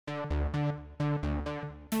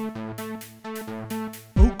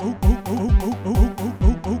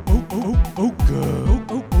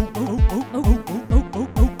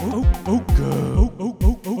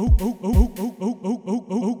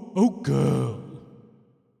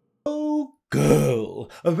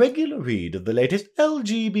a regular read of the latest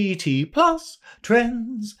LGBT plus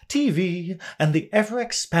trends, TV, and the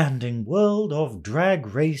ever-expanding world of Drag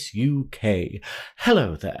Race UK.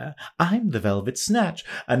 Hello there, I'm the Velvet Snatch,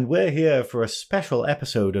 and we're here for a special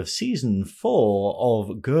episode of Season 4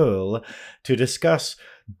 of Girl to discuss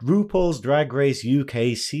RuPaul's Drag Race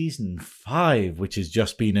UK Season 5, which has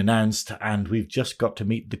just been announced, and we've just got to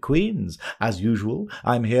meet the queens. As usual,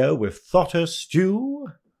 I'm here with Thotter Stew.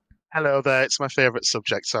 Hello there, it's my favourite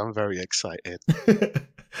subject, so I'm very excited.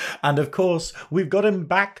 And of course, we've got him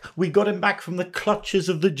back. We got him back from the clutches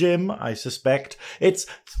of the gym, I suspect. It's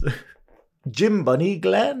Gym Bunny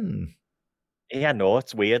Glenn. Yeah, no,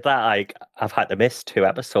 it's weird that I've had to miss 2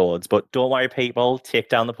 episodes, but don't worry, people. Take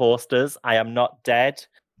down the posters. I am not dead.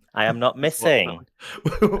 I am not missing.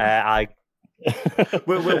 We had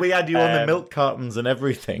you on the milk cartons and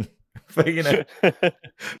everything.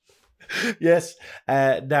 Yes.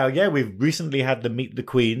 Now, yeah, we've recently had to meet the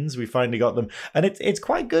queens. We finally got them, and it's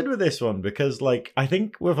quite good with this one because, I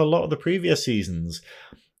think with a lot of the previous seasons,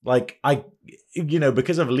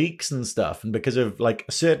 because of leaks and stuff, and because of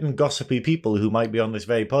certain gossipy people who might be on this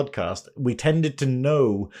very podcast, we tended to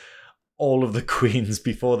know all of the queens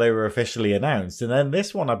before they were officially announced. And then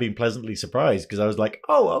this one, I've been pleasantly surprised because I was like,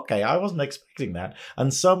 oh, okay, I wasn't expecting that.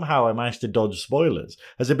 And somehow I managed to dodge spoilers.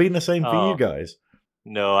 Has it been the same for you guys?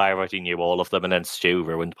 No, I already knew all of them, and then Stu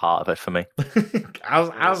ruined part of it for me.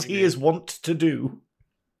 as he is wont to do.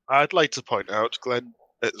 I'd like to point out, Glenn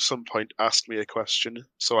at some point asked me a question,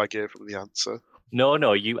 so I gave him the answer.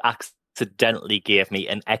 No, you accidentally gave me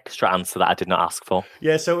an extra answer that I did not ask for.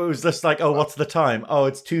 Yeah, so it was just what's the time? Oh,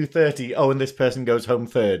 it's 2:30. Oh, and this person goes home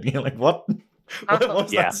third. You're like, what?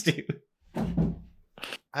 What's that, Stu?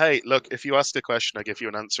 Hey, look, if you ask a question, I give you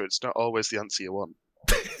an answer. It's not always the answer you want.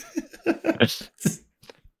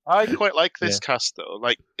 I quite like this cast, though.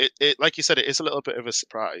 Like you said, it is a little bit of a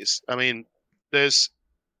surprise. I mean, there's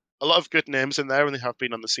a lot of good names in there, and they have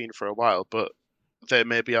been on the scene for a while, but they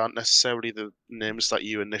maybe aren't necessarily the names that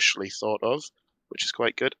you initially thought of, which is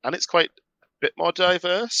quite good. And it's quite a bit more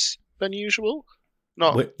diverse than usual.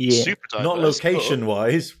 Not super diverse. Not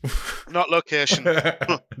location-wise. Not location.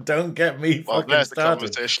 Don't get me fucking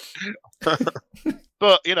started.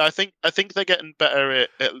 But, I think they're getting better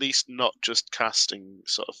at least not just casting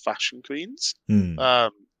sort of fashion queens.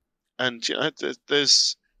 And,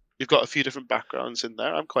 you've got a few different backgrounds in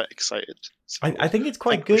there. I'm quite excited. So I think it's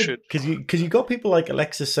quite good because you got people like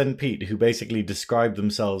Alexis and Pete who basically describe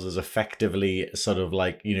themselves as effectively sort of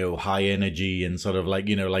high energy and sort of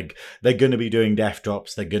they're going to be doing death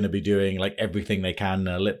drops. They're going to be doing everything they can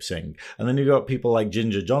lip sync. And then you've got people like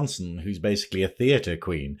Ginger Johnson, who's basically a theatre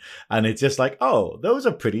queen. And it's just oh, those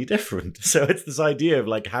are pretty different. So it's this idea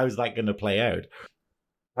of how's that going to play out?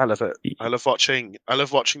 I love it. I love watching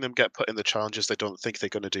them get put in the challenges they don't think they're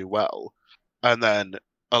going to do well, and then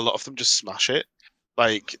a lot of them just smash it.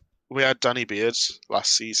 We had Danny Beard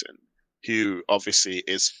last season, who obviously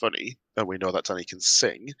is funny, and we know that Danny can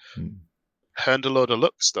sing. Earned a load of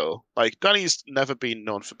looks though. Danny's never been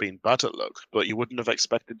known for being bad at look, but you wouldn't have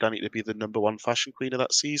expected Danny to be the #1 fashion queen of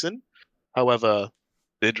that season. However,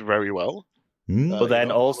 did very well. But then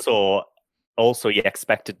Also,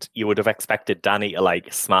 you would have expected Danny to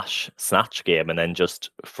smash Snatch Game and then just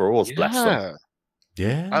froze, bless them.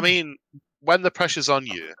 Yeah. I mean, when the pressure's on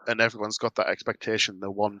you and everyone's got that expectation,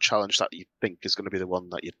 the one challenge that you think is going to be the one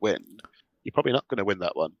that you'd win, you're probably not going to win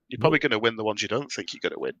that one. You're probably going to win the ones you don't think you're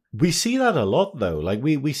going to win. We see that a lot, though.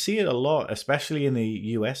 We see it a lot, especially in the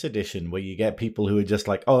US edition, where you get people who are just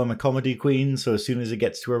oh, I'm a comedy queen, so as soon as it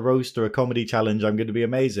gets to a roast or a comedy challenge, I'm going to be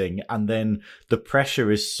amazing. And then the pressure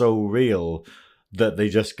is so real that they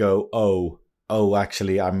just go, oh,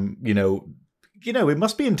 actually, I'm, it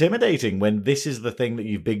must be intimidating when this is the thing that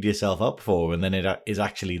you've bigged yourself up for, and then it is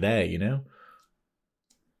actually there,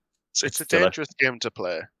 It's a dangerous game to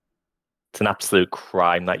play. It's an absolute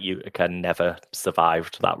crime that you can never survive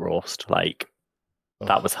that roast.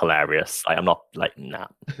 That was hilarious. I'm not nah.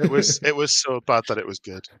 It was so bad that it was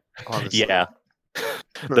good. Honestly. Yeah.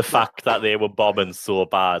 The fact that they were bombing so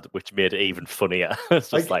bad, which made it even funnier. It's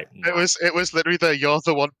just nah. It was literally you're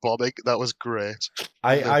the one bombing. That was great.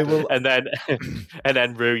 I will, and then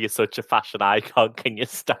Rue, you're such a fashion icon. Can you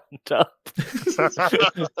stand up?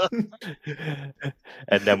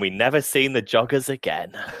 And then we never seen the joggers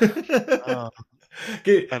again.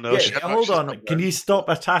 Hold on. Can you stop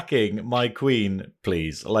attacking my queen,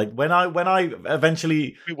 please? When I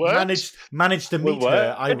eventually managed to meet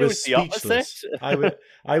her, I was speechless.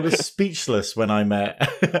 I was speechless when I met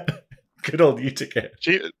good old Utica.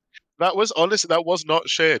 That was honestly, that was not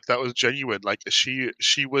shade. That was genuine. Like she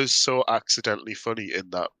was so accidentally funny in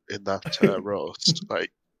that roast.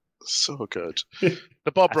 Like so good.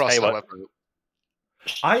 The Bob I tell Ross, you what, however,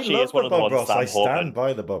 I she love is one the of the Bob ones Ross. that I I'm stand hoping.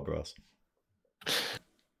 by the Bob Ross.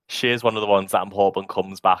 She is one of the ones that I'm hoping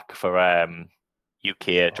comes back for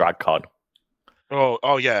UK DragCon.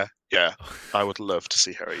 Oh yeah. I would love to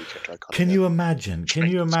see her at UK Drag Con. Can again. you imagine? Can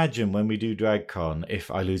you imagine when we do DragCon if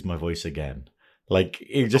I lose my voice again? Like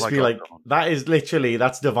it'd just my be God, like no.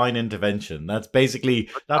 that's divine intervention. That's basically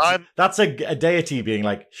that's a deity being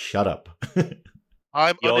like, shut up.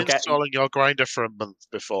 I'm You're uninstalling your grinder for a month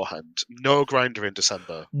beforehand. No grinder in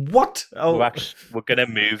December. What? Oh, we're gonna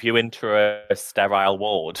move you into a sterile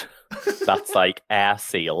ward that's like air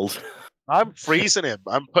sealed. I'm freezing him.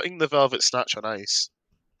 I'm putting the velvet snatch on ice.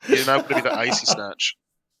 You're now going to be the icy snatch.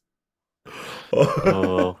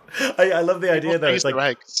 Oh. I love the idea People though. freeze It's like their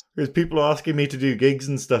eggs. there's people asking me to do gigs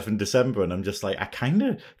and stuff in December, and I'm just like, I kind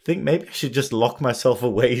of think maybe I should just lock myself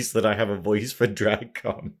away so that I have a voice for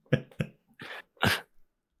DragCon.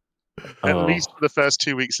 At least for the first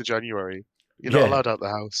 2 weeks of January. You're not allowed out the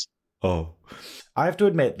house. Oh, I have to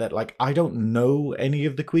admit that, like, I don't know any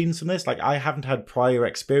of the queens from this. Like, I haven't had prior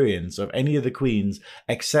experience of any of the queens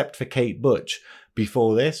except for Kate Butch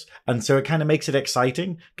before this. And so it kind of makes it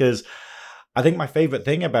exciting because I think my favorite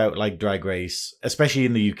thing about, like, Drag Race, especially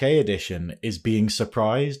in the UK edition, is being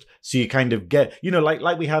surprised. So you kind of get, you know,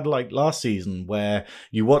 like we had, like, last season where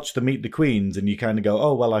you watch the Meet the Queens and you kind of go,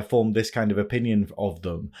 oh, well, I formed this kind of opinion of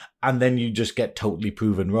them. And then you just get totally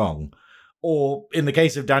proven wrong. Or in the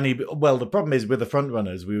case of Danny, well, the problem is with the front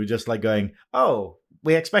runners, we were just like going, oh,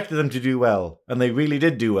 we expected them to do well, and they really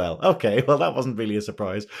did do well. Okay, well, that wasn't really a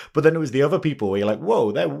surprise. But then it was the other people where you're like,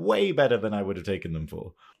 whoa, they're way better than I would have taken them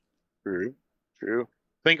for. True. I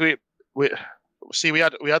think we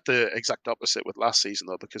had the exact opposite with last season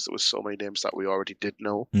though, because there was so many names that we already did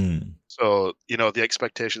know. So the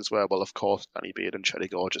expectations were, well, of course, Danny Beard and Cherry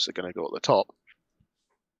Gorgeous are going to go at the top.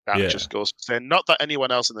 That just goes to say, not that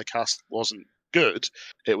anyone else in the cast wasn't good.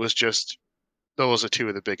 It was just those are two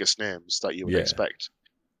of the biggest names that you would expect.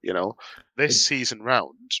 This season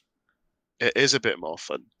round, it is a bit more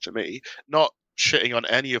fun to me. Not shitting on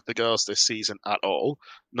any of the girls this season at all.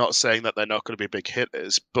 Not saying that they're not going to be big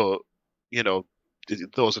hitters, but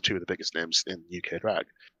those are two of the biggest names in UK drag.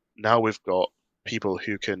 Now we've got people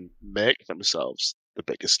who can make themselves the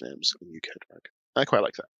biggest names in UK drag. I quite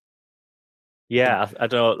like that. Yeah, I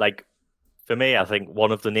don't know. Like, for me, I think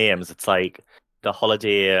one of the names, it's like the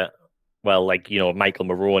holiday. Well, like Michael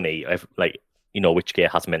Maroney, which gear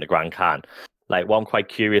hasn't been the Grand Can. Like, what I'm quite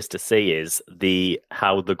curious to see is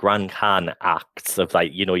how the Grand Can acts of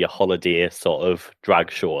your holiday sort of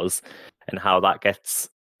drag shows, and how that gets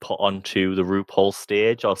put onto the RuPaul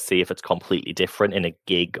stage, or see if it's completely different in a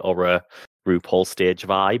gig or a RuPaul stage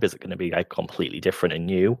vibe. Is it going to be like completely different and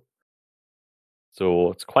new?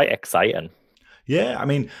 So it's quite exciting. Yeah, I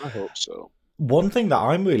mean, I hope so. One thing that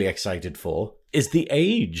I'm really excited for is the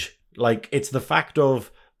age. Like, it's the fact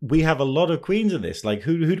of we have a lot of queens in this. Like,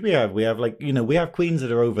 who do we have? We have we have queens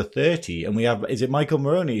that are over 30, and we have, is it Michael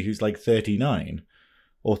Maroney who's like 39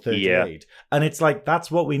 or 38? Yeah. And it's like, that's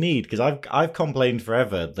what we need, because I've complained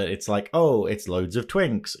forever that it's like, oh, it's loads of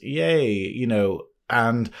twinks, yay,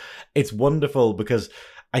 and it's wonderful because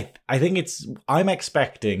I think I'm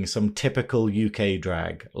expecting some typical UK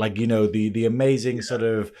drag, like the amazing sort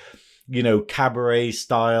of cabaret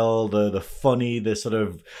style, the funny, the sort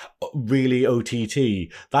of really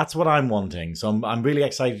OTT. That's what I'm wanting. So I'm really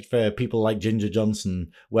excited for people like Ginger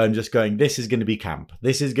Johnson, where I'm just going, this is going to be camp.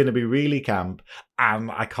 This is going to be really camp, and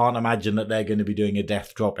I can't imagine that they're going to be doing a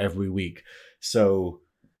death drop every week. So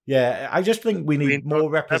yeah, I just think we need more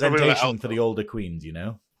representation for the older queens.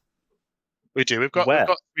 We do. We've got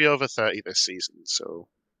 3 over 30 this season, so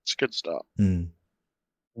it's a good start.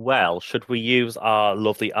 Well, should we use our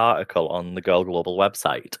lovely article on the Girl Global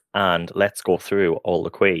website, and let's go through all the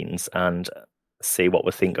queens and see what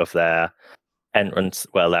we think of their entrance,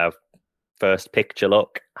 their first picture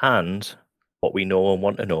look, and what we know and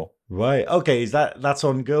want to know. Right. Okay, that's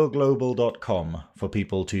on GURLglobal.com for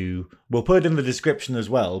people to... We'll put it in the description as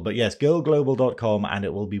well, but yes, GURLglobal.com, and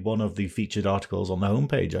it will be one of the featured articles on the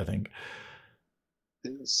homepage, I think.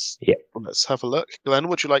 Yeah. Let's have a look. Glenn,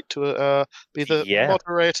 would you like to be the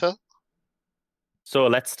moderator? So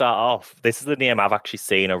let's start off. This is the name I've actually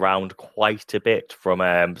seen around quite a bit from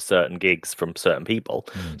certain gigs from certain people.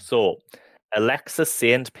 So, Alexa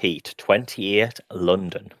St. Pete, 28,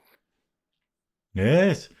 London.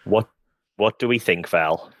 Yes. What do we think,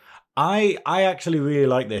 Val? I actually really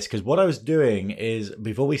like this, because what I was doing is,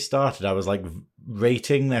 before we started, I was like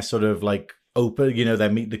rating their sort of like open,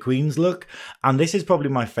 their Meet the Queens look. And this is probably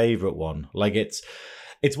my favourite one. Like, it's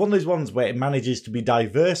one of those ones where it manages to be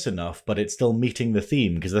diverse enough, but it's still meeting the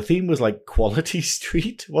theme, because the theme was like Quality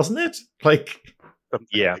Street, wasn't it? Like,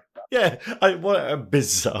 Yeah. yeah, what a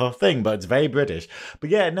bizarre thing, but it's very British. But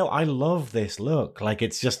yeah, no, I love this look. Like,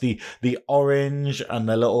 it's just the orange and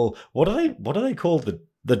the little, what are they called?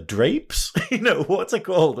 The drapes? What's it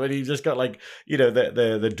called when you just got like,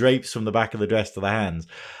 the drapes from the back of the dress to the hands.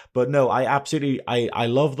 But no, I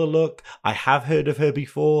love the look. I have heard of her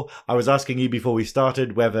before. I was asking you before we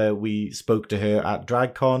started whether we spoke to her at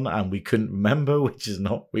DragCon, and we couldn't remember, which is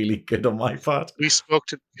not really good on my part. We spoke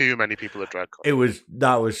to too many people at DragCon. It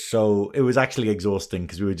was actually exhausting,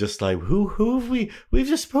 because we were just like, who have we've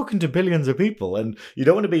just spoken to billions of people, and you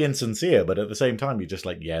don't want to be insincere, but at the same time you're just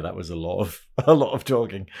like, yeah, that was a lot of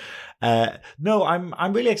talking. No,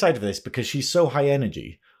 I'm really excited for this, because she's so high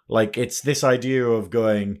energy. Like, it's this idea of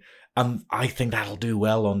going, and I think that'll do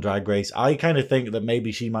well on Drag Race. I kind of think that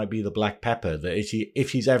maybe she might be the black pepper, that if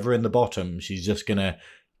she's ever in the bottom, she's just going to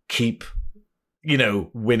keep,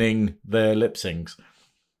 winning the lip syncs.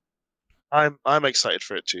 I'm excited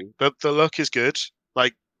for it too. The look is good.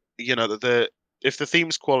 Like, if the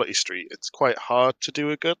theme's Quality Street, it's quite hard to do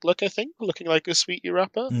a good look, I think, looking like a sweetie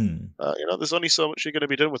rapper. There's only so much you're going to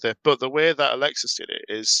be done with it. But the way that Alexis did it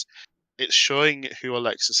is, it's showing who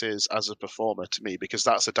Alexis is as a performer to me, because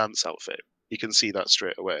that's a dance outfit. You can see that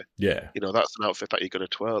straight away. Yeah. That's an outfit that you're going to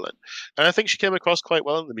twirl in. And I think she came across quite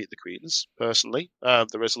well in the Meet the Queens, personally.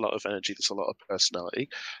 There is a lot of energy, there's a lot of personality.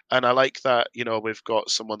 And I like that, we've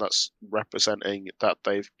got someone that's representing that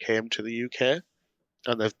they've came to the UK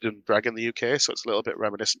and they've been drag in the UK. So it's a little bit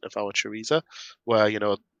reminiscent of our Choriza, where,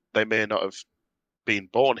 they may not have been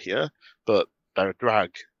born here, but their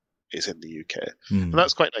drag is in the UK, and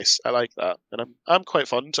that's quite nice. I like that, and I'm quite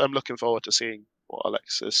fond. I'm looking forward to seeing what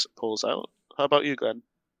Alexis pulls out. How about you, Glenn?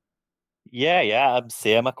 Yeah, I'm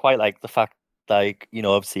same. I quite like the fact, like,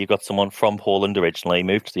 obviously you've got someone from Poland originally,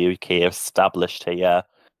 moved to the UK, established here.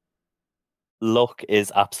 Look is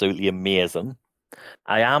absolutely amazing.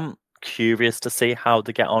 I am curious to see how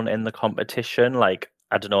they get on in the competition. Like,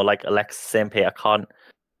 I don't know, like Alexis St. Pierre,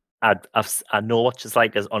 I know what she's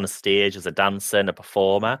like as on a stage as a dancer and a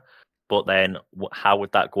performer, but then how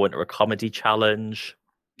would that go into a comedy challenge?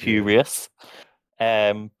 Curious.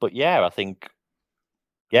 But yeah, I think,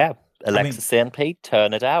 Alexis St. Pierre,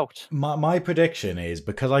 turn it out. My prediction is,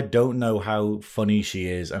 because I don't know how funny she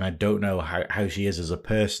is, and I don't know how she is as a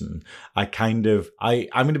person, I'm going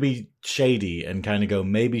to be shady and kind of go,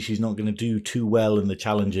 maybe she's not going to do too well in the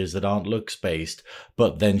challenges that aren't looks based,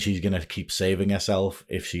 but then she's going to keep saving herself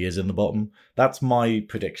if she is in the bottom. That's my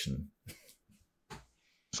prediction.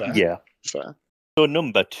 Fair. Yeah. Fair. So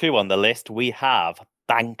number 2 on the list, we have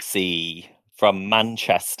Banksy from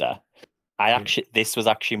Manchester. This was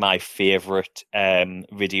actually my favourite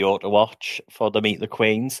video to watch for the Meet the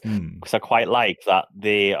Queens, because I quite like that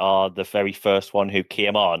they are the very first one who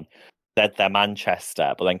came on, said they're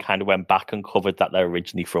Manchester, but then kind of went back and covered that they're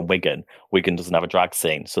originally from Wigan. Wigan doesn't have a drag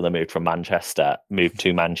scene, so they moved to Manchester,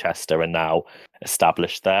 and now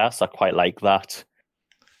established there. So I quite like that.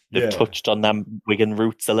 They've touched on them Wigan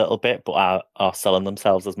roots a little bit, but are selling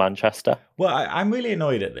themselves as Manchester. Well, I'm really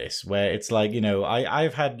annoyed at this, where it's like,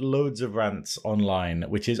 I've had loads of rants online,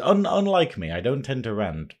 which is unlike me. I don't tend to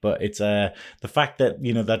rant, but it's the fact that,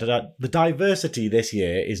 that the diversity this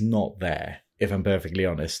year is not there, if I'm perfectly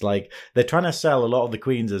honest. Like, they're trying to sell a lot of the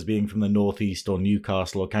queens as being from the Northeast or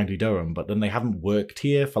Newcastle or County Durham, but then they haven't worked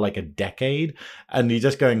here for like a decade, and you're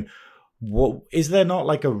just going, what is there not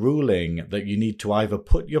like a ruling that you need to either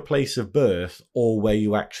put your place of birth or where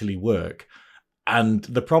you actually work? And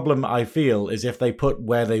the problem I feel is, if they put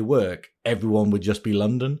where they work, everyone would just be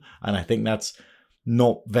London. And I think that's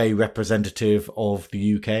not very representative of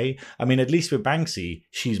the UK. I mean, at least with Banksy,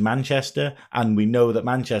 she's Manchester, and we know that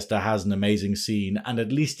Manchester has an amazing scene, and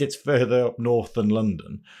at least it's further up north than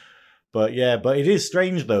London. But yeah, but it is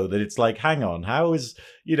strange though that it's like, hang on, how is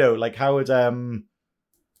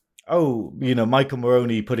Michael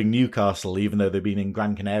Maroney putting Newcastle, even though they've been in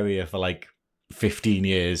Gran Canaria for like 15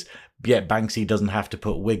 years, yet Banksy doesn't have to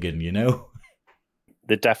put Wigan,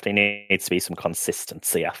 There definitely needs to be some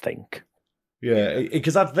consistency, I think. Yeah,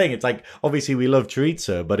 because that's the thing. It's like, obviously we love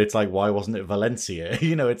Choriza, but it's like, why wasn't it Valencia?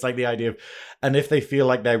 It's like the idea of, and if they feel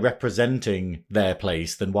like they're representing their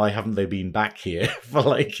place, then why haven't they been back here for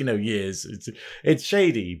like, years? It's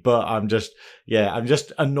shady, but I'm just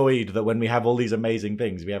annoyed that when we have all these amazing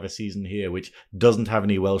things, we have a season here which doesn't have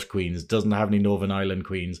any Welsh queens, doesn't have any Northern Ireland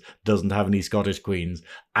queens, doesn't have any Scottish queens,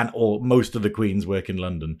 and most of the queens work in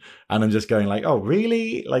London. And I'm just going like, oh,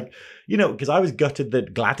 really? Like, because I was gutted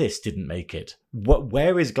that Gladys didn't make it.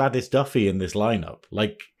 Where is Gladys Duffy in this lineup?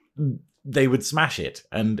 Like, they would smash it,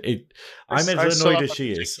 and I'm as annoyed as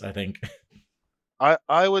she is, I think.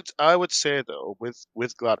 I would say though,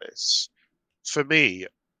 with Gladys, for me,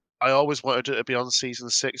 I always wanted her to be on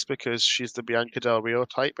season 6 because she's the Bianca Del Rio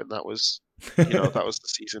type, and that was that was the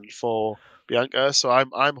season for Bianca. So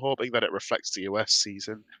I'm hoping that it reflects the US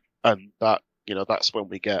season, and that that's when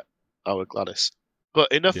we get our Gladys.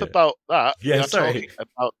 But enough about that. Yeah, we are talking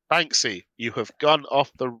about Banksy. You have gone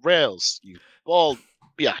off the rails, you bald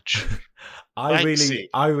biatch.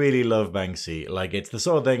 I really love Banksy. Like, it's the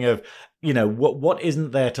sort of thing of, what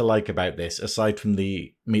isn't there to like about this aside from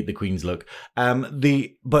the Meet the Queens look?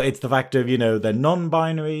 But it's the fact of, they're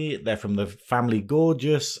non-binary, they're from the family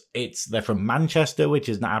Gorgeous, they're from Manchester, which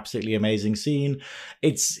is an absolutely amazing scene.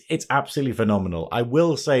 It's absolutely phenomenal. I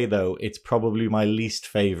will say though, it's probably my least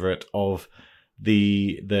favorite of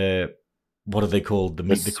the what are they called? The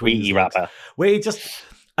Meet the Queens Sweetie Rapper. Where it just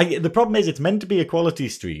the problem is it's meant to be Equality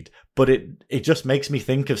Street, but it just makes me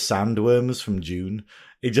think of sandworms from June.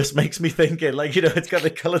 It just makes me think it's got the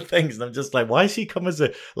coloured things, and I'm just like, why is he come as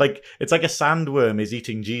it's like a sandworm is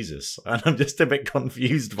eating Jesus, and I'm just a bit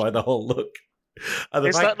confused by the whole look.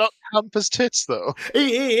 Is that not camp as tits though? It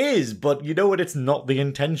is, but you know what? It's not the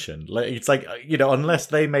intention. It's like unless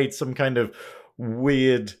they made some kind of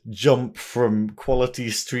weird jump from Quality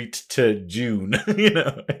Street to June,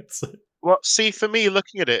 it's. Well, see, for me,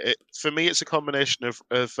 looking at it, it's a combination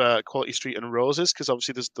of Quality Street and Roses, because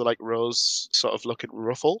obviously there's the rose sort of looking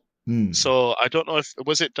ruffle. So I don't know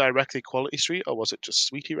was it directly Quality Street or was it just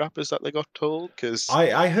Sweetie Rappers that they got told? Because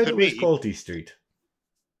I heard it was Quality Street.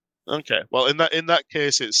 Okay, well in that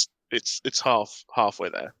case, it's halfway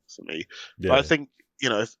there for me. Yeah. But I think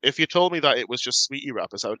if you told me that it was just Sweetie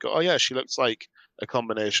Rappers, I would go, oh yeah, she looks like a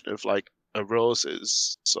combination of like a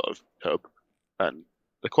Roses sort of hub and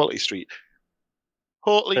the Quality Street.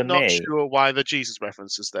 Totally not sure why the Jesus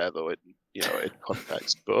reference is there though, in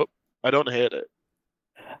context, but I don't hate it.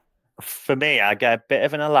 For me, I get a bit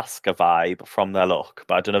of an Alaska vibe from their look,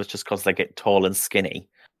 but I don't know if it's just because they get tall and skinny.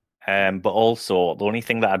 But also, the only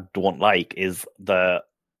thing that I don't like is the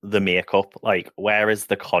makeup. Like, where is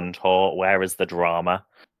the contour? Where is the drama?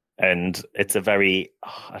 And it's a very,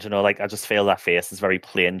 I don't know, I just feel that face is very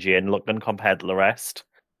plain Jane looking compared to the rest.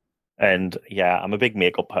 And yeah, I'm a big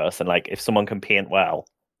makeup person. Like, if someone can paint well,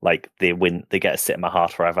 they win, they get to sit in my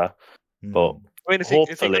heart forever. But I mean, if you're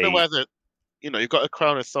going to wear you've got a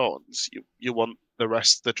crown of thorns, you want the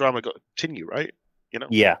rest, the drama got to continue, right?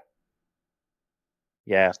 Yeah.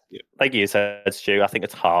 Like you said, Stu, I think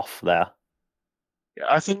it's half there. Yeah,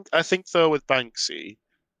 I think though with Banksy,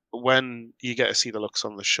 when you get to see the looks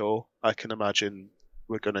on the show, I can imagine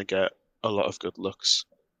we're going to get a lot of good looks.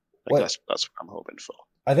 That's what I'm hoping for.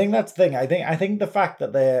 I think that's the thing. I think the fact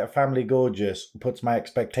that they're family Gorgeous puts my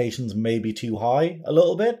expectations maybe too high a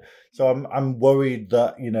little bit. So I'm worried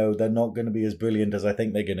that they're not going to be as brilliant as I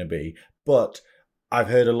think they're going to be. But I've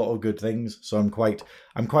heard a lot of good things, so I'm quite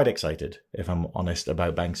excited, if I'm honest,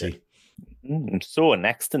 about Banksy. So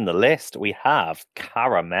next in the list we have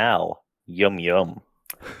Caramel. Yum yum.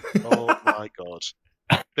 Oh my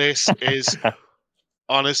god! This is,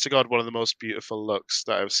 honest to God, one of the most beautiful looks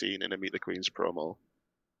that I've seen in a Meet the Queens promo.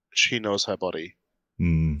 She knows her body.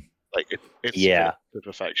 It's to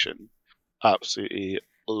perfection. Absolutely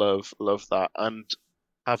love that. And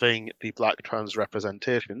having the black trans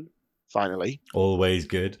representation, finally. Always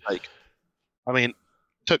good. I mean,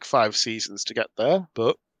 took 5 seasons to get there,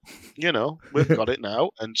 but, we've got it now,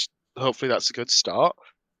 and hopefully that's a good start.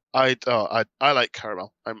 I like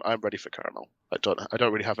Caramel. I'm ready for Caramel. I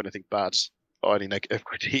don't really have anything bad or any negative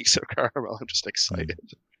critiques of Caramel. I'm just excited.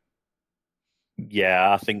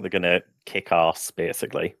 Yeah, I think they're gonna kick ass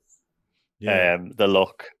basically. Yeah. The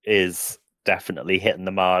look is definitely hitting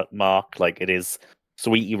the mark. It is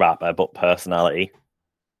Sweetie Rapper, but personality.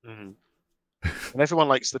 Mm-hmm. And everyone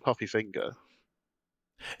likes the puffy finger.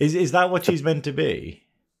 Is that what she's meant to be?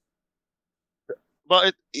 Well,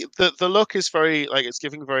 the look is very it's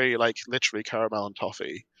giving very literally caramel and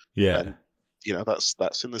toffee. Yeah. And,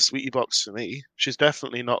 that's in the sweetie box for me. She's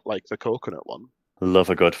definitely not like the coconut one.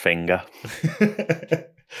 Love a good finger.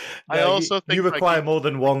 I also think you require more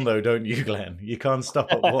than one, though, don't you, Glenn? You can't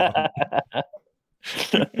stop at one.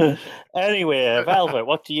 Anyway, Velvet,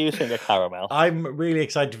 what do you think of Caramel? I'm really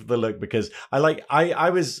excited for the look because I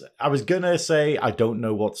was gonna say I don't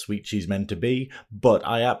know what sweet she's meant to be, but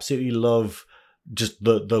I absolutely love just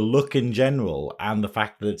the look in general and the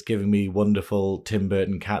fact that it's giving me wonderful Tim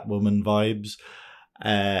Burton Catwoman vibes.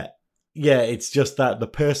 yeah, it's just that the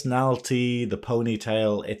personality, the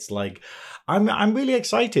ponytail, it's like I'm really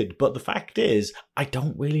excited, but the fact is I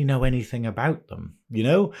don't really know anything about them, you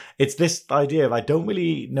know? It's this idea of I don't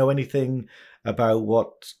really know anything about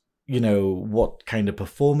what kind of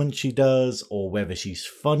performance she does or whether she's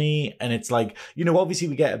funny, and it's like, obviously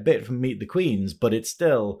we get a bit from Meet the Queens, but it's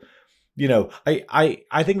still,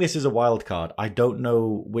 I think this is a wild card. I don't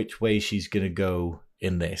know which way she's going to go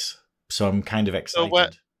in this. So I'm kind of So where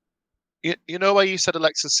excited. you know where you said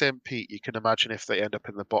Alexis St. Pete, you can imagine if they end up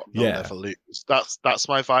in the bottom, they'll Yeah. never lose. That's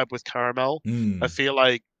my vibe with Caramel. Mm. I feel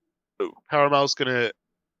like Caramel's gonna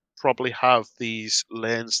probably have these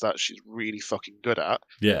lanes that she's really fucking good at,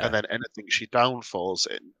 Yeah. and then anything she downfalls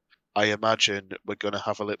in, I imagine we're gonna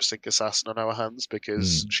have a lip sync assassin on our hands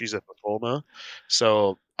because she's a performer.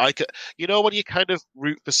 So when you kind of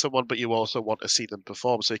root for someone, but you also want to see them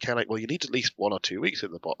perform. So you're kind of like, well, you need at least 1 or 2 weeks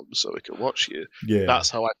in the bottom so we can watch you. Yeah. That's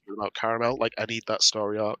how I feel about Caramel. Like, I need that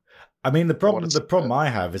story arc. I mean, the problem I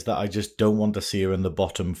have is that I just don't want to see her in the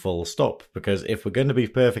bottom full stop, because if we're going to be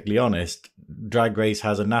perfectly honest, Drag Race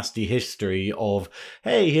has a nasty history of,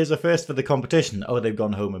 hey, here's a first for the competition. Oh, they've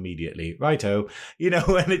gone home immediately. Righto.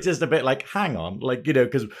 And it's just a bit like, hang on. Like,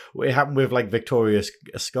 because it happened with like Victoria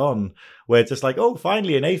Scone, where it's just like, oh,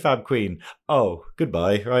 finally an AFAB queen. Oh,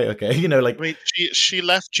 goodbye. Right, okay. I mean, she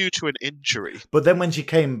left due to an injury. But then when she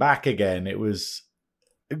came back again, it was...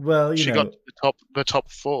 Well, she got the top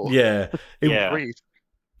 4. Yeah, yeah.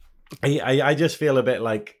 I just feel a bit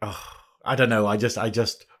like, I don't know. I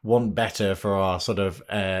just want better for our sort of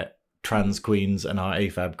trans queens and our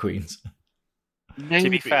AFAB queens. Maybe. To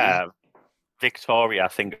be fair, Victoria, I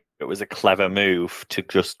think it was a clever move to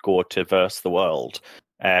just go to diverse the world,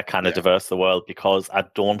 diverse the world, because I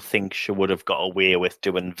don't think she would have got away with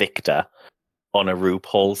doing Victor on a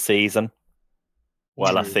RuPaul season.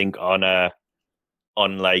 Well, I think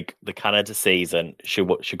on like the Canada season, she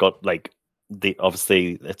got like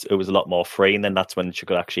obviously it was a lot more free, and then that's when she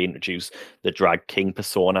could actually introduce the drag king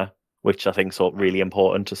persona, which I think is really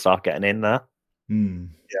important to start getting in there.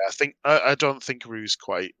 Yeah, I don't think Ru's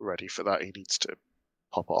quite ready for that. He needs to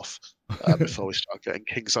pop off before we start getting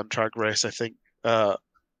kings on Drag Race, I think.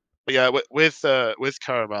 But yeah, with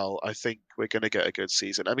Caramel, I think we're going to get a good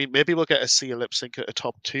season. I mean, maybe we'll get to see a lip sync at a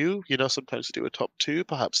top 2. Sometimes we do a top 2.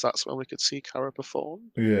 Perhaps that's when we could see Cara perform.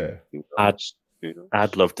 Yeah,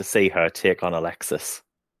 I'd love to see her take on Alexis.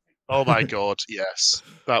 Oh my god, yes,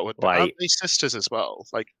 that would be. And these sisters as well,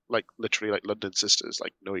 like literally like London sisters,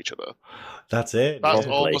 like know each other. That's it. That's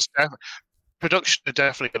almost production are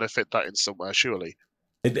definitely going to fit that in somewhere, surely.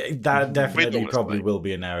 That definitely probably will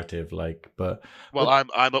be a narrative, but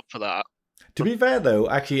I'm up for that. To be fair, though,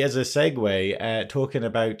 actually, as a segue, talking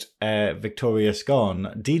about Victoria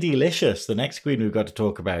Scone, DD-licious, the next queen we've got to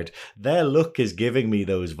talk about, their look is giving me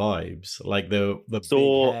those vibes, like the big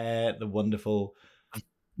hair, the wonderful.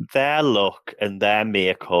 Their look and their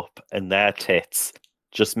makeup and their tits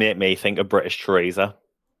just make me think of British Choriza.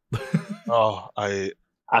 I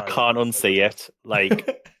can't unsee it.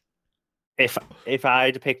 Like. If I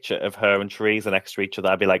had a picture of her and Choriza next to each other,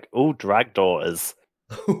 I'd be like, "Oh, drag daughters."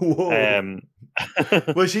 Well,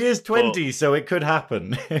 she is 20, so it could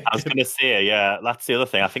happen. I was going to say, yeah, that's the other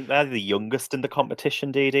thing. I think they're the youngest in the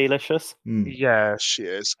competition, DD-licious. Yeah, she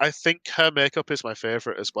is. I think her makeup is my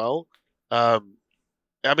favorite as well. I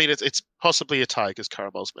mean, it's possibly a tie because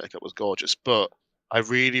Caramel's makeup was gorgeous, but I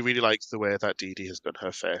really, really like the way that Dee Dee has done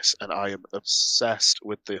her face, and I am obsessed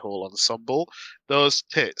with the whole ensemble. Those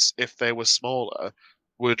tits, if they were smaller,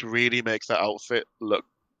 would really make the outfit look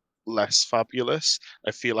less fabulous.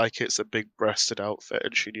 I feel like it's a big-breasted outfit,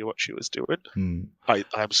 and she knew what she was doing.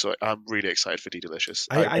 I'm really excited for DD-licious.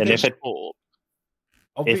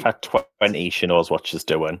 If at 20 she knows what she's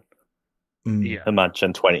doing,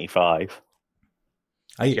 imagine 25.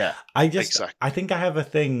 I think I have a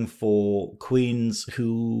thing for queens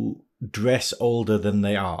who dress older than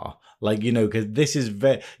they are. Like, because this is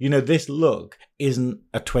this look isn't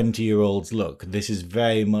a 20-year-old's look. This is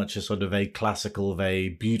very much a sort of a classical, very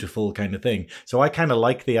beautiful kind of thing. So I kind of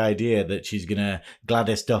like the idea that she's going to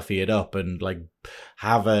Gladys Duffy it up and like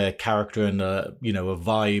have a character and a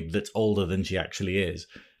vibe that's older than she actually is.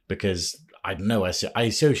 Because I don't know, I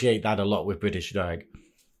associate that a lot with British drag.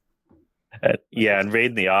 And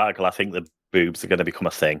reading the article, I think the boobs are going to become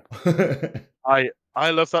a thing. I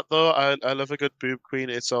love that though. I love a good boob queen.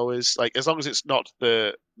 It's always like, as long as it's not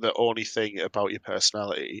the only thing about your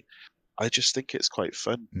personality, I just think it's quite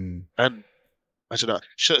fun. And I don't know.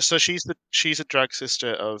 So she's a drag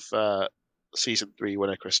sister of season 3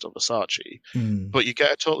 winner Crystal Versace, but you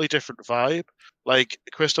get a totally different vibe. Like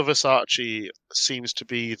Crystal Versace seems to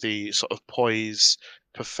be the sort of poise,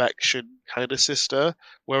 perfection kind of sister,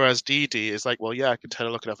 whereas Dee Dee is like, well, yeah, I can tell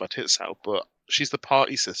her looking off her tits out, but she's the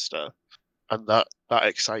party sister, and that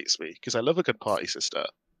excites me because I love a good party sister.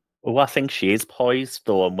 Oh, I think she is poised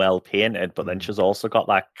though and well painted, but then she's also got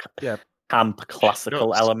that camp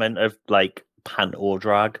classical element of like panto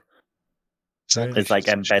drag. Exactly. It's like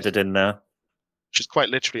embedded in there. She's quite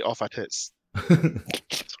literally off her tits. That's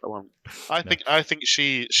what I want. I think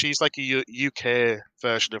she's like a UK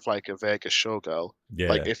version of like a Vegas showgirl. Yeah.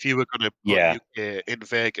 Like if you were going to put UK in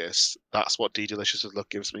Vegas, that's what D Delicious's look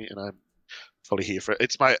gives me, and I'm fully here for it.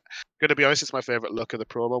 It's gonna be honest, it's my favorite look of the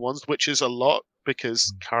promo ones, which is a lot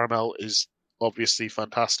because Caramel is obviously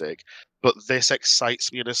fantastic, but this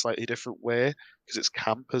excites me in a slightly different way because it's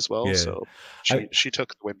camp as well. Yeah. So she took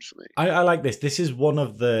the win for me. I like this. This is one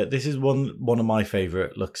of my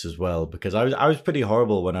favorite looks as well, because I was pretty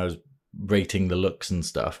horrible when I was rating the looks and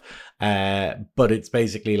stuff. But it's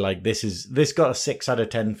basically like this got a 6 out of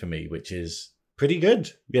 10 for me, which is pretty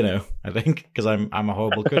good, I think, because I'm a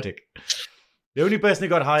horrible critic. The only person who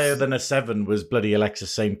got higher than a 7 was bloody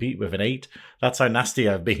Alexis St. Pete with an 8. That's how nasty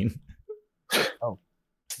I've been. Oh.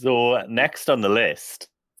 So next on the list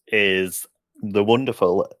is the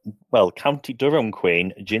wonderful, County Durham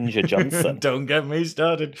queen, Ginger Johnson. Don't get me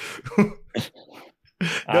started.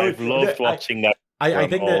 I've loved watching that. I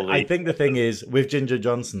think the thing is with Ginger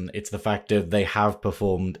Johnson, it's the fact of they have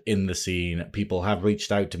performed in the scene. People have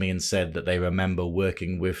reached out to me and said that they remember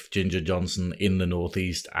working with Ginger Johnson in the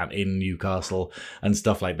Northeast and in Newcastle and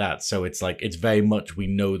stuff like that. So it's like, it's very much, we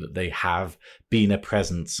know that they have been a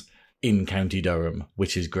presence in County Durham,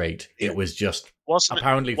 which is great. It was just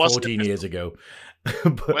apparently 14 years ago.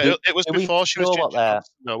 But it was before she was Ginger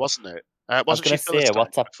Johnson, no, wasn't it? Wasn't she Philistine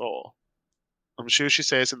before? I'm sure she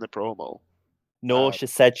says in the promo. No, she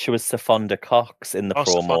said she was Safonda Cox in the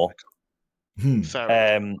promo.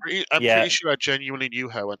 Fair I'm pretty sure I genuinely knew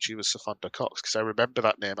her when she was Safonda Cox, because I remember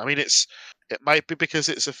that name. I mean, it might be because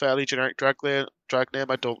it's a fairly generic drag name.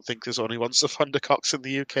 I don't think there's only one Safonda Cox in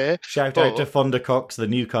the UK. Shout out to Fonda Cox, the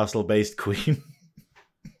Newcastle-based queen.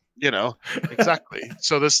 Exactly.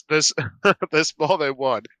 So there's there's more than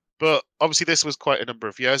one. But obviously this was quite a number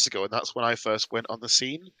of years ago, and that's when I first went on the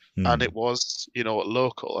scene, and it was,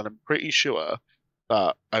 local, and I'm pretty sure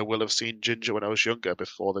that I will have seen Ginger when I was younger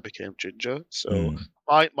before they became Ginger. So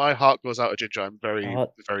my heart goes out to Ginger. I'm very,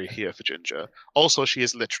 very here for Ginger. Also, she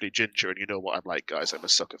is literally Ginger, and you know what I'm like, guys. I'm a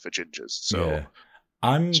sucker for Gingers. So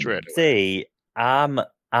I'm straight away. See, I'm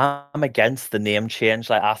against the name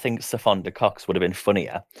change. Like, I think Safonda Cox would have been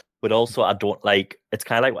funnier. But also, I don't like. It's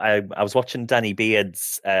kind of like I was watching Danny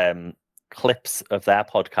Beard's clips of their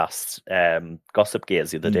podcast, Gossip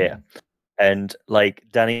Gears, the other day, and like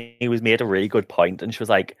Danny was made a really good point, and she was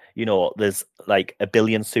like, there's like 1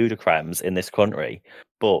 billion pseudocremes in this country,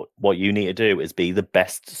 but what you need to do is be the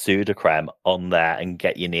best pseudocreme on there and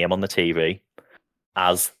get your name on the TV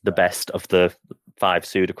as the best of the 5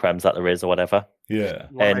 pseudocremes that there is, or whatever. Yeah,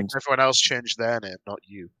 and everyone else changed their name, not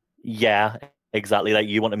you. Yeah. Exactly, like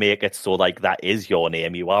you want to make it so like that is your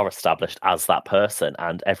name, you are established as that person,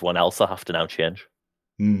 and everyone else will have to now change.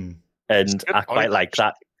 And I quite like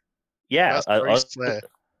that. Yeah, that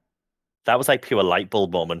was like pure light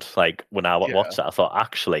bulb moment. Like when I watched that, I thought,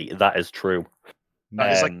 actually, that is true.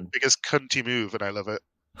 That is like the biggest cunty move, and I love it.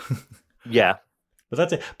 Yeah. But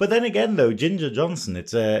that's it. But then again, though, Ginger Johnson,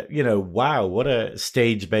 it's wow, what a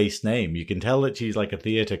stage-based name. You can tell that she's like a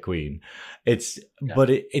theatre queen. But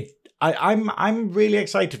I'm really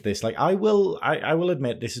excited for this. Like, I will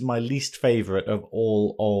admit this is my least favorite of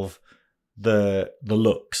all of the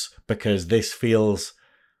looks, because this feels,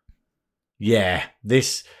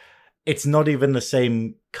 it's not even the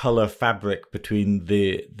same color fabric between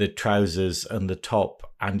the trousers and the top,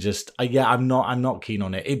 and just I'm not keen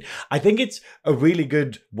on it. I think it's a really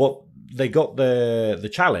good what they got the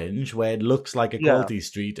challenge where it looks like a Quality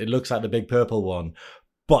Street. It looks like the big purple one.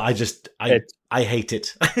 But I hate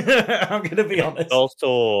it. I'm going to be honest.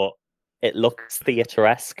 Also, it looks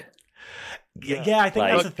theatre-esque. Yeah, I think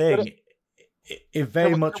that's the thing. It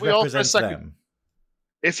very much represents them.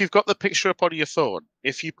 If you've got the picture up on your phone,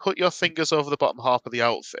 if you put your fingers over the bottom half of the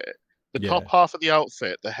outfit, the top half of the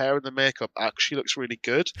outfit, the hair and the makeup actually looks really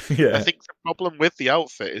good. Yeah. I think the problem with the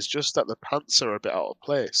outfit is just that the pants are a bit out of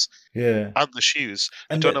place. Yeah. And the shoes.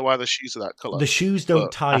 I don't know why the shoes are that colour. The shoes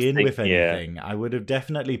don't tie in with anything. I would have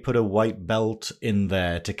definitely put a white belt in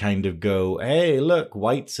there to kind of go, hey, look,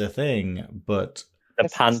 white's a thing. But the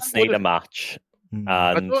pants need a match. And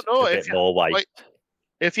I don't know a bit more white.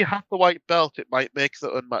 If you have the white belt, it might make the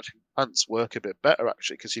unmatching pants work a bit better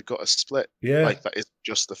actually because you've got a split Yeah. like that is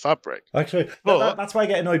just the fabric. Actually, But- that's why I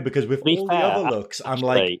get annoyed, because with To be all the fair, other looks, I'm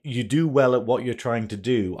like, actually- you do well at what you're trying to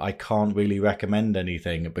do. I can't really recommend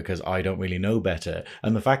anything because I don't really know better.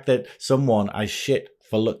 And the fact that someone as shit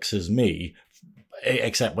for looks as me,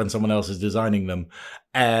 except when someone else is designing them,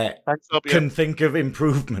 Thanks, Opium. can think of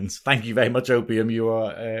improvements. Thank you very much, Opium. You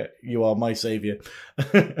are my savior.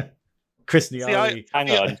 Chris Niari.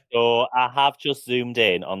 Hang on. So I have just zoomed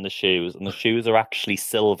in on the shoes, and the shoes are actually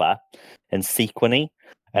silver and sequiny.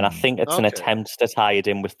 And I think it's an Okay. attempt to tie it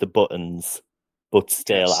in with the buttons. But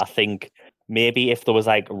still, Yes. I think maybe if there was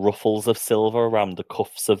like ruffles of silver around the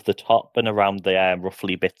cuffs of the top and around the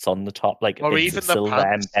ruffly bits on the top, like Or bits even of the silver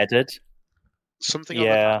pants. embedded. Something on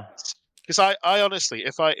Yeah. the pants. Because I honestly,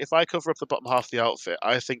 if I cover up the bottom half of the outfit,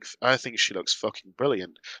 I think she looks fucking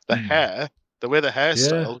brilliant. The hair, the way the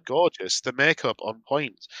hairstyle, gorgeous. The makeup on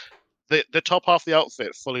point. The top half of the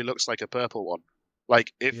outfit fully looks like a purple one.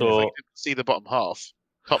 Like if you didn't see the bottom half,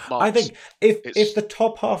 top marks. I think if the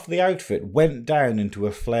top half of the outfit went down into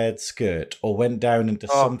a flared skirt or went down into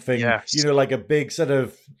something, yes. like a big sort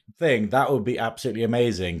of thing, that would be absolutely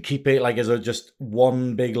amazing. Keep it like as just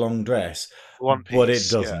one big long dress, One piece, but it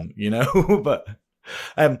doesn't, but. So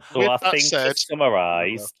I With that think said- to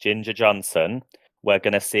summarise, Ginger Johnson, we're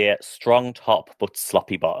going to say strong top but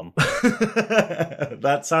sloppy bottom.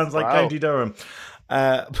 That sounds like Wow. County Durham.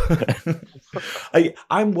 I'm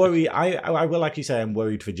worried. I will actually say I'm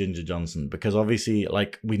worried for Ginger Johnson, because obviously,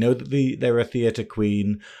 like, we know that they're a theatre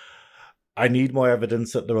queen. I need more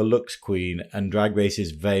evidence that they're a looks queen, and Drag Race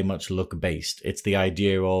is very much look based. It's the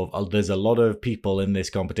idea of there's a lot of people in this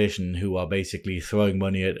competition who are basically throwing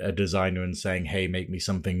money at a designer and saying, "Hey, make me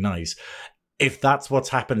something nice." If that's what's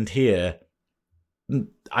happened here,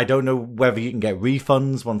 I don't know whether you can get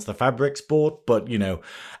refunds once the fabric's bought, but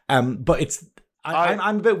but it's.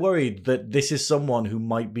 I'm a bit worried that this is someone who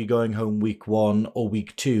might be going home week 1 or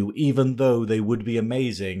week 2, even though they would be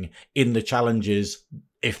amazing in the challenges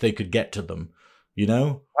if they could get to them.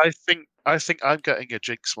 I think I'm getting a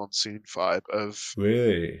Jinx Monsoon vibe of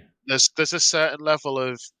Really. There's a certain level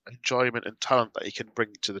of enjoyment and talent that you can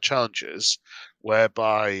bring to the challenges,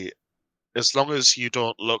 whereby as long as you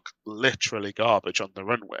don't look literally garbage on the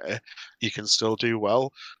runway, you can still do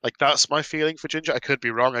well. Like, that's my feeling for Ginger. I could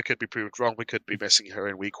be wrong. I could be proved wrong. We could be missing her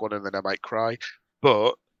in week 1 and then I might cry.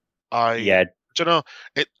 But I don't know.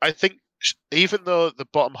 I think even though the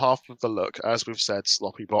bottom half of the look, as we've said,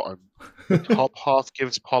 sloppy bottom, the top half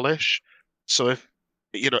gives polish. So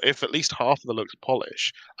if at least half of the look's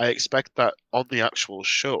polish, I expect that on the actual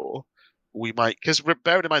show, we might, because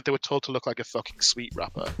bearing in mind they were told to look like a fucking sweet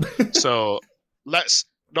rapper. So let's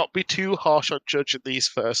not be too harsh on judging these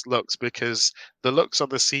first looks, because the looks on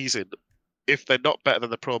the season, if they're not better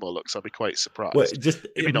than the promo looks, I'll be quite surprised. Well, just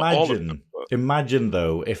Maybe not all of them, imagine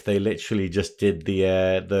though if they literally just did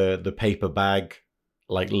the paper bag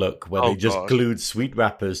look where they just glued sweet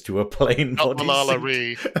wrappers to a plain not Lala bodysuit.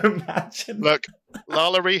 Ree. Imagine. Look,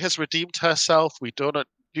 Lala Ree has redeemed herself. We do not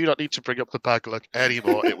need to bring up the bag look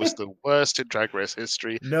anymore. It was the worst in Drag Race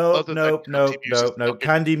history. No.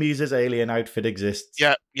 Candy Muse's alien outfit exists.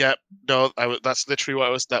 Yeah. No, that's literally what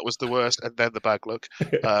it was. That was the worst, and then the bag look.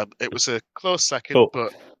 It was a close second,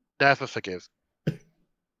 but never forgive.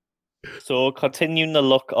 So, continuing the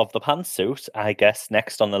look of the pantsuit, I guess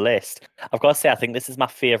next on the list, I've got to say, I think this is my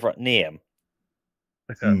favourite name.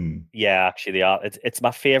 Okay. Yeah, actually, they are. It's my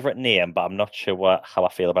favourite name, but I'm not sure how I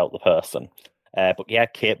feel about the person. But yeah,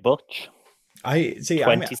 Kate Butch. I see.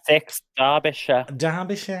 26, Derbyshire. I'm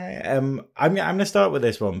going to start with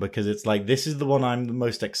this one because it's like this is the one I'm the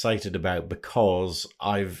most excited about, because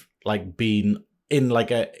I've been in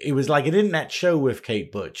it was like an internet show with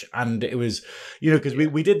Kate Butch, and it was because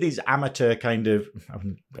we did these amateur kind of,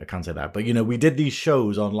 I can't say that, but we did these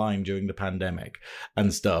shows online during the pandemic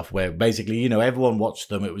and stuff where basically everyone watched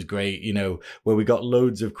them. It was great, where we got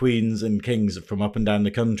loads of queens and kings from up and down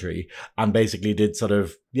the country and basically did sort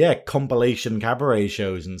of compilation cabaret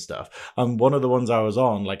shows and stuff. And one of the ones I was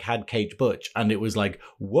on had Kate Butch, and it was like,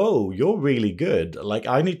 whoa, you're really good.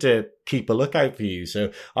 I need to keep a lookout for you.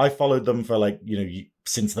 So I followed them for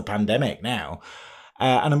since the pandemic now.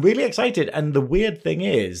 And I'm really excited. And the weird thing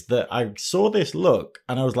is that I saw this look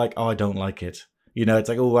and I was like, oh, I don't like it. It's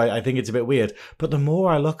like, oh, I think it's a bit weird. But the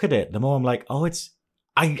more I look at it, the more I'm like, oh,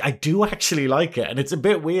 I do actually like it. And it's a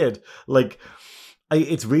bit weird.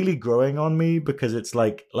 It's really growing on me, because it's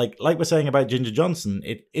like we're saying about Ginger Johnson,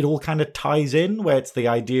 it all kind of ties in, where it's the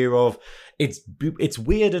idea of it's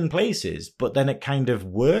weird in places, but then it kind of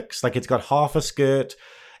works. It's got half a skirt,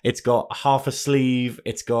 it's got half a sleeve,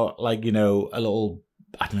 it's got a little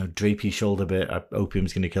I don't know, drapey shoulder bit.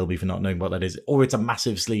 Opium's going to kill me for not knowing what that is. Or it's a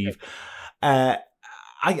massive sleeve. I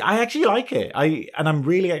actually like it. I'm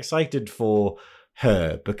really excited for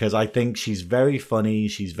her because I think she's very funny.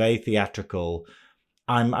 She's very theatrical.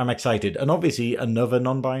 I'm excited. And obviously another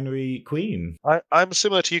non-binary queen. I'm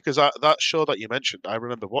similar to you because that show that you mentioned, I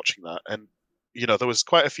remember watching that, and there was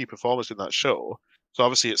quite a few performers in that show. So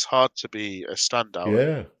obviously it's hard to be a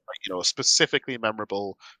standout, Yeah. specifically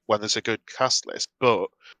memorable when there's a good cast list. But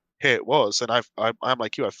here it was, and I'm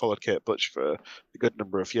like you, I've followed Kate Butch for a good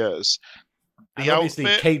number of years. And obviously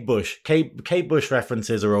outfit, Kate Bush. Kate Bush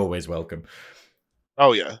references are always welcome.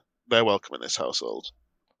 oh yeah, they're welcome in this household.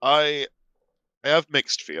 I have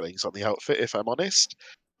mixed feelings on the outfit, if I'm honest.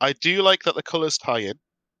 I do like that the colours tie in.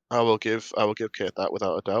 I will give Kate that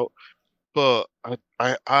without a doubt. But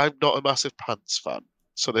I'm not a massive pants fan,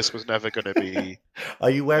 so this was never going to be. Are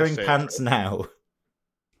you wearing pants now?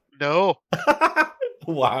 No.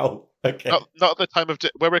 Wow. Okay. Not at the time of day.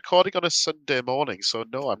 We're recording on a Sunday morning, so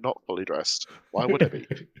no, I'm not fully dressed. Why would I be?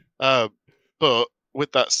 But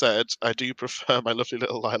with that said, I do prefer my lovely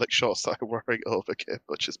little lilac shorts that I'm wearing over Kate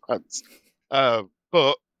Butch's pants.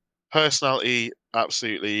 But personality,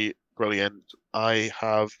 absolutely brilliant. I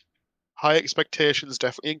have high expectations,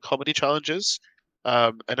 definitely in comedy challenges,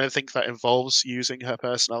 and I think that involves using her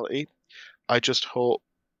personality. I just hope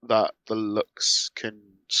that the looks can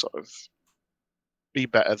sort of be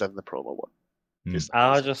better than the promo one.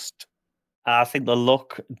 I think the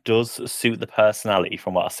look does suit the personality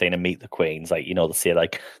from what I've seen in Meet the Queens. Like, they say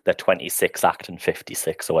like they're 26 acting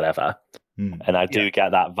 56 or whatever. And I do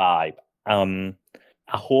get that vibe. I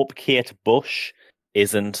hope Kate Bush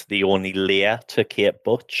isn't the only layer to Kate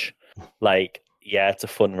Butch. Like, yeah, it's a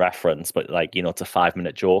fun reference, but like, it's a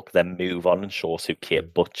 5-minute joke, then move on and show us who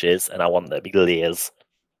Kate Butch is. And I want there to be layers.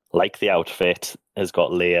 Like the outfit has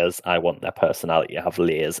got layers. I want their personality to have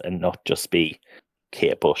layers and not just be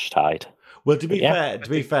Kate Bush tied. Well, to be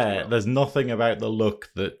fair, there's nothing about the look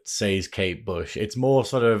that says Kate Bush. It's more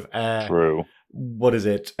sort of true. What is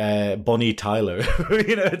it? Bonnie Tyler.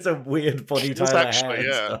 It's a weird Bonnie Tyler hair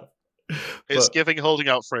and stuff. It's giving holding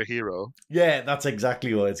out for a hero. Yeah, that's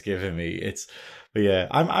exactly what it's giving me. But yeah,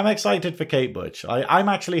 I'm excited for Kate Butch. I'm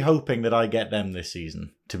actually hoping that I get them this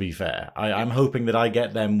season. To be fair, I'm hoping that I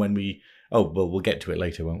get them when we. Oh well, we'll get to it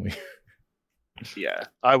later, won't we? Yeah,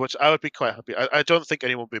 I would be quite happy. I don't think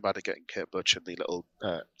anyone will be mad at getting Kate Butch in the little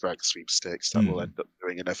drag sweepstakes that we'll end up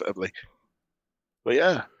doing inevitably. But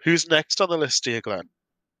yeah, who's next on the list, dear Glenn?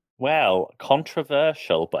 Well,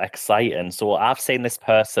 controversial but exciting. So I've seen this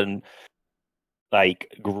person like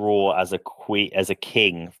grow as a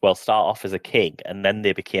king. Well, start off as a king, and then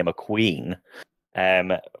they became a queen.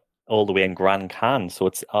 All the way in Grand Can. So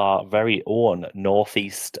it's our very own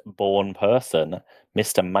Northeast-born person,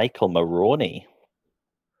 Mr. Michael Maroney.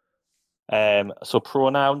 So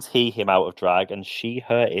pronouns he, him out of drag, and she,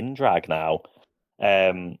 her in drag now.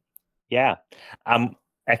 Yeah, I'm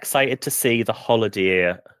excited to see the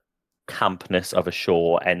holiday campness of a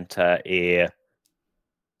show enter a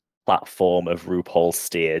platform of RuPaul's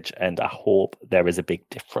stage, and I hope there is a big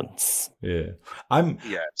difference. Yeah, I'm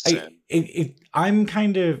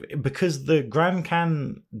kind of, because the Grand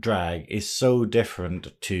Can drag is so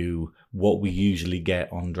different to what we usually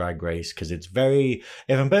get on Drag Race, because it's very,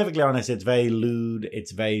 if I'm perfectly honest, it's very lewd,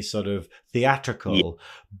 it's very sort of theatrical. Yeah.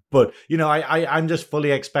 But I'm just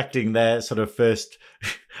fully expecting their sort of first.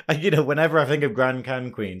 Whenever I think of Grand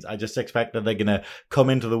Can queens, I just expect that they're gonna come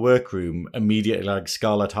into the workroom immediately, like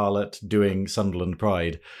Scarlet Harlot doing Sunderland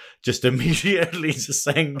Pride, just immediately just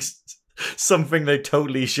saying something they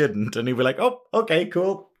totally shouldn't, and he'll be like, "Oh, okay,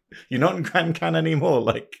 cool. You're not in Grand Can anymore."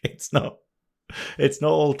 Like it's not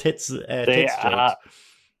all tits jokes.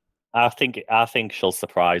 I think she'll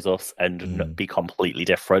surprise us and be completely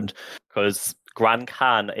different, because Grand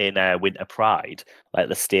Can in Winter Pride, like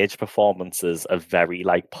the stage performances are very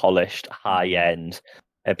like polished, high end,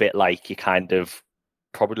 a bit like you kind of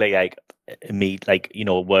probably like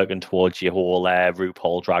working towards your whole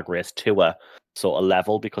RuPaul Drag Race tour sort of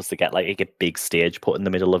level, because they get like a big stage put in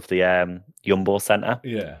the middle of the Jumbo Center.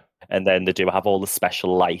 Yeah. And then they do have all the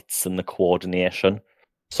special lights and the coordination.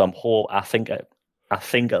 So I think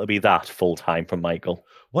it'll be that full time from Michael.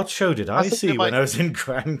 What show did I see when I was in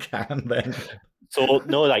Grand Can then? So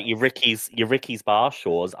no, like your Ricky's bar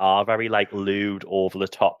shows are very like lewd, over the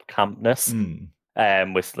top campness.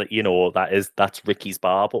 With that's Ricky's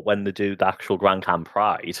bar, but when they do the actual Grand Can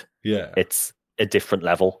Pride, yeah, it's a different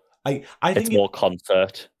level. I think it's more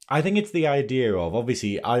concert. I think it's the idea of,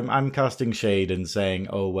 obviously, I'm casting shade and saying,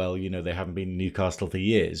 oh, well, they haven't been in Newcastle for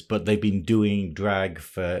years, but they've been doing drag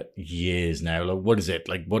for years now. Like, what is it?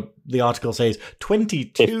 Like, what the article says,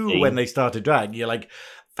 22 15. when they started drag. You're like,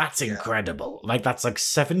 that's incredible. Like, that's like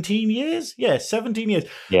 17 years? Yeah, 17 years.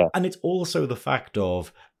 Yeah. And it's also the fact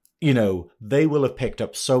of, they will have picked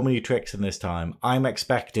up so many tricks in this time. I'm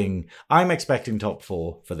expecting top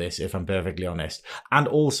 4 for this, if I'm perfectly honest. And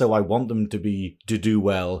also, I want them to do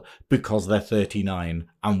well because they're 39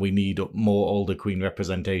 and we need more older queen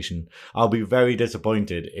representation. I'll be very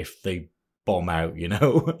disappointed if they bomb out.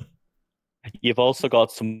 You've also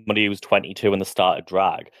got somebody who's 22 when they started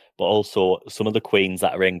drag, but also some of the queens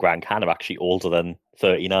that are in Grand Can are actually older than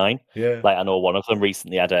 39. Yeah. Like, I know one of them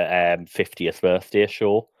recently had a 50th birthday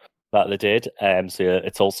show that they did. So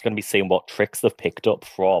it's also going to be seeing what tricks they've picked up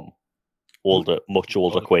from much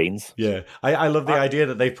older queens. Yeah. I love the idea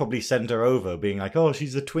that they've probably sent her over being like, oh,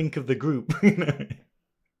 she's the twink of the group.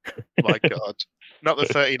 My God. Not the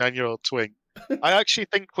 39-year-old twink. I actually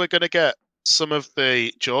think we're going to get some of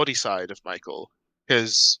the Geordie side of Michael,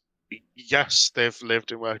 because yes, they've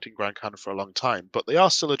lived and worked in Grand Canada for a long time, but they are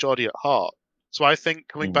still a Geordie at heart. So I think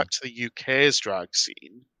coming back to the UK's drag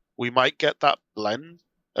scene, we might get that blend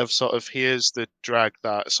of sort of, here's the drag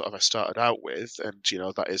that sort of I started out with, and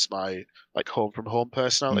that is my like home from home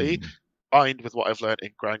personality, combined with what I've learned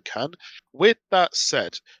in Grand Can. With that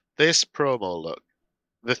said, this promo look,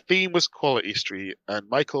 the theme was Quality Street, and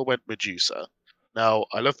Michael went Medusa. Now,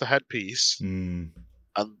 I love the headpiece, and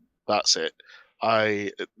that's it.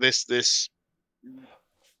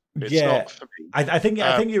 It's not for me. I think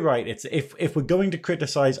you're right. It's if we're going to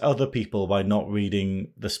criticize other people by not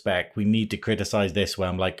reading the spec, we need to criticize this where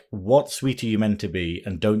I'm like, what suite are you meant to be?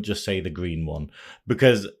 And don't just say the green one,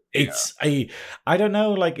 because it's I don't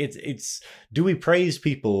know, like it's do we praise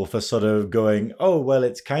people for sort of going, oh well,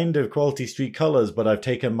 it's kind of Quality Street colors, but I've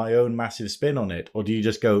taken my own massive spin on it, or do you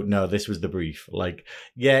just go, no, this was the brief? Like,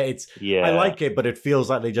 I like it, but it feels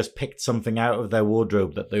like they just picked something out of their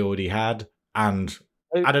wardrobe that they already had, and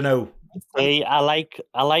I don't know. I like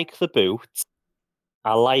the boots.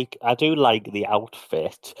 I do like the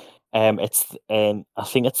outfit. I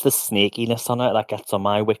think it's the snakiness on it that gets on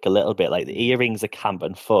my wick a little bit. Like, the earrings are camp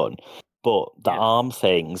and fun, but the arm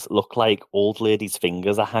things look like old ladies'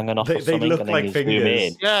 fingers are hanging off. They look like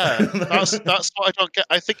fingers. Yeah, that's what I don't get.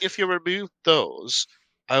 I think if you remove those,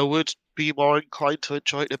 I would be more inclined to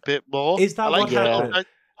enjoy it a bit more. Is that what happened?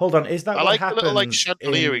 Hold on, is that what happened? I like the little like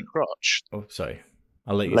chandelier crotch. Oh, sorry.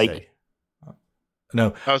 I'll let you say.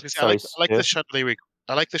 No, I was going to say, I like the chandelier.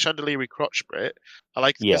 I like the chandelier crotch bit.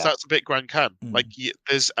 Because that's a bit Grand Can. Like,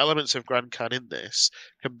 there's elements of Grand Can in this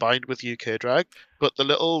combined with UK drag, but the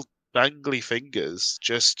little dangly fingers,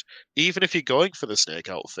 just, even if you're going for the snake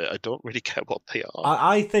outfit, I don't really get what they are.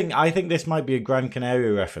 I think this might be a Gran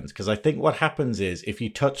Canaria reference, because I think what happens is if you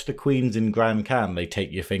touch the queens in Grand Can, they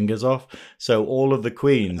take your fingers off. So all of the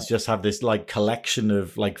queens just have this like collection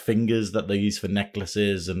of like fingers that they use for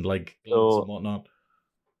necklaces and like gloves and whatnot.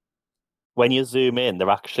 When you zoom in, they're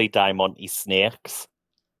actually Diamante snakes.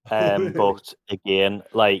 But again,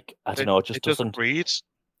 like, I don't know, it just doesn't breed.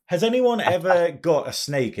 Has anyone ever got a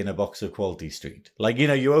snake in a box of Quality Street? Like,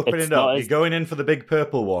 you open it up, you're going in for the big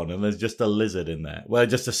purple one, and there's just a lizard in there. Well,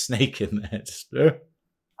 just a snake in there.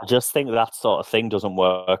 I just think that sort of thing doesn't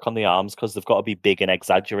work on the arms, because they've got to be big and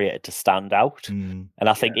exaggerated to stand out. And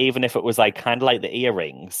I think even if it was like kind of like the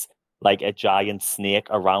earrings, like a giant snake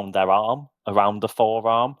around their arm, around the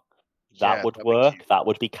forearm, that would work. That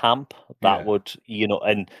would be camp. That would,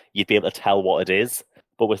 and you'd be able to tell what it is.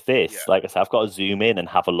 But with this, like I said, I've got to zoom in and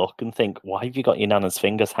have a look and think, why have you got your nana's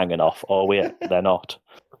fingers hanging off? Oh wait, they're not.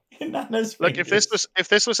 Your nana's like fingers. if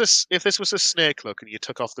this was a snake look and you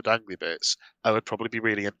took off the dangly bits, I would probably be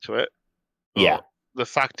really into it. But the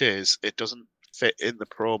fact is, it doesn't fit in the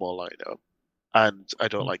promo lineup, and I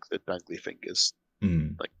don't like the dangly fingers.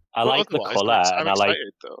 Like, I like the color, and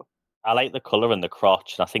I like the color and the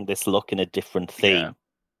crotch, and I think this look in a different theme.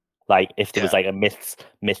 Like, if there was like a myths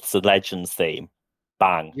and legends theme,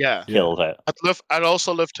 bang, killed it. I'd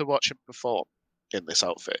also love to watch him perform in this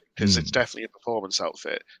outfit, because it's definitely a performance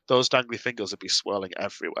outfit. Those dangly fingers would be swirling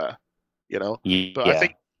everywhere, But I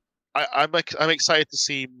think I'm excited to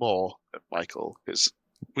see more of Michael, because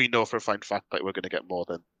we know for a fine fact that we're going to get more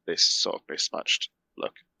than this sort of mismatched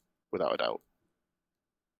look, without a doubt.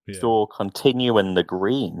 Yeah. So, continuing the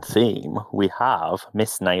green theme, we have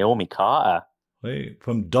Miss Naomi Carter. Wait,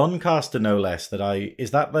 from Doncaster, no less. Is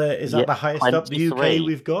that the highest 23. Up the UK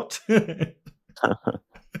we've got?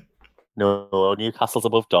 No, Newcastle's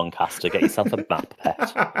above Doncaster. Get yourself a map,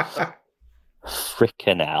 pet.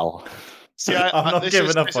 Frickin' hell. See, I'm not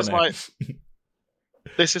giving up on it.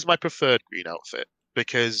 This is my preferred green outfit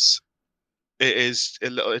because it's a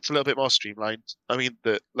little bit more streamlined. I mean,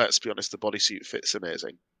 let's be honest, the bodysuit fits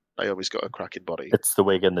amazing. Naomi's got a cracking body. It's the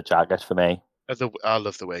wig and the jacket for me. I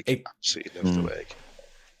love the wig. Absolutely love the wig.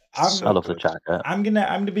 I love the jacket. I'm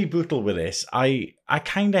gonna be brutal with this. I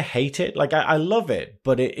kind of hate it. Like I love it,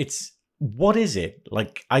 but it's what is it?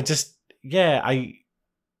 Like I just the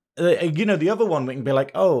other one we can be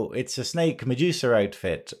like, oh, it's a Snake Medusa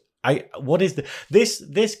outfit. What is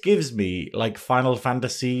this gives me like Final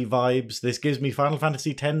Fantasy vibes. This gives me Final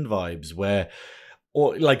Fantasy X vibes where.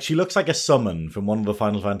 Or like she looks like a summon from one of the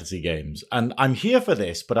Final Fantasy games, and I'm here for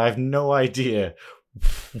this, but I have no idea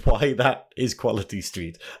why that is Quality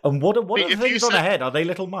Street. And what are the things on her head? Are they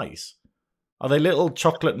little mice? Are they little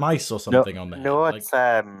chocolate mice or something on there? No, like, it's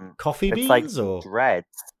coffee beans like or dreads.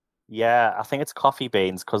 Yeah, I think it's coffee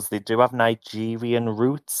beans because they do have Nigerian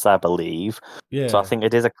roots, I believe. Yeah. So I think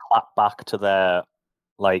it is a clap back to their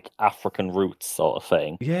like African roots sort of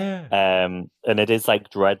thing. Yeah. And it is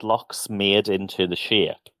like dreadlocks made into the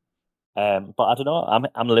shape. But I don't know.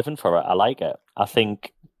 I'm living for it. I like it. I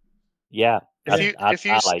think, yeah. If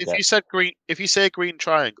you say green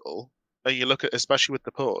triangle, and you look at especially with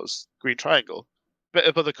the pose, green triangle, bit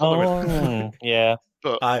of other colour. Yeah.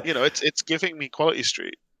 But it's giving me Quality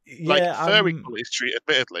Street. Like furry Quality Street,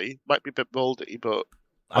 admittedly, might be a bit boldy, but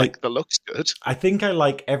the look's good. I think I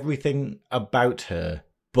like everything about her.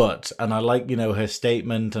 And I like, her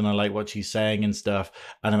statement and I like what she's saying and stuff.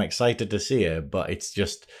 And I'm excited to see her. But it's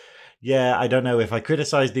just, I don't know. If I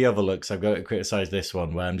criticize the other looks, I've got to criticize this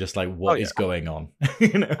one where I'm just like, what is going on?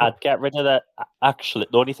 I'd get rid of that. Actually,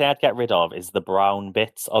 the only thing I'd get rid of is the brown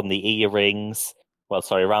bits on the earrings. Well,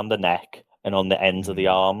 sorry, around the neck and on the ends of the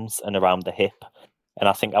arms and around the hip. And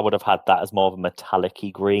I think I would have had that as more of a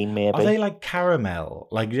metallic-y green, maybe. Are they like caramel?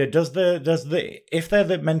 Like, does the if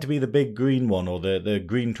they're meant to be the big green one or the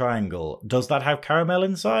green triangle, does that have caramel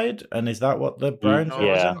inside? And is that what the brown's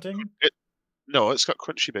representing? No, it's got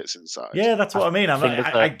crunchy bits inside. Yeah, that's what I mean.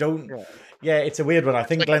 I don't. Yeah, it's a weird one. I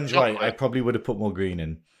think Glenn's right. I probably would have put more green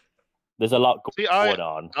in. There's a lot going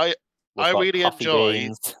on. I really enjoy.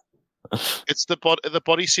 It's the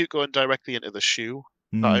bodysuit going directly into the shoe.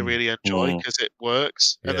 That I really enjoy because it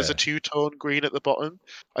works. And there's a two-tone green at the bottom.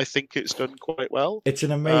 I think it's done quite well. It's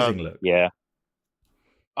an amazing look. Yeah.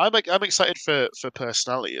 I'm excited for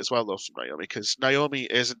personality as well, though, from Naomi, because Naomi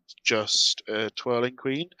isn't just a twirling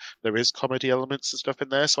queen. There is comedy elements and stuff in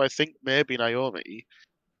there. So I think maybe Naomi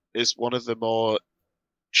is one of the more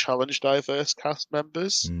challenge diverse cast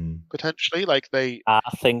members, potentially. I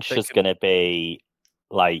think she's going to be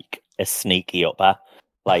like a sneaky upper.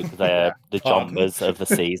 Like the Jombas of the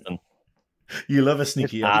season. You love a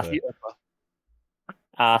sneaky upper.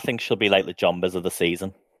 I think she'll be like the Jombas of the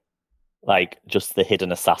season. Like just the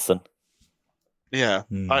hidden assassin. Yeah.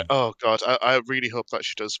 I really hope that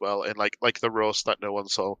she does well in like the roast that no one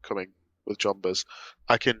saw coming with Jombas.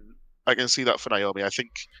 I can see that for Naomi. I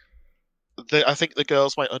think the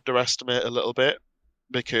girls might underestimate a little bit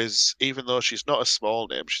because even though she's not a small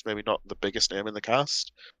name, she's maybe not the biggest name in the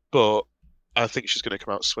cast, but I think she's going to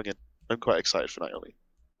come out swinging. I'm quite excited for Naomi.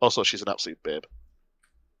 Also, she's an absolute babe.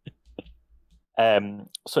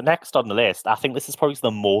 So next on the list, I think this is probably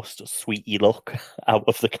the most sweetie look out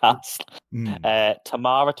of the cast.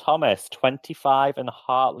 Tamara Thomas, 25 and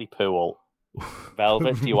Hartlepool.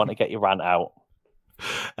 Velvet, do you want to get your rant out?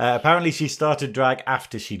 Apparently she started drag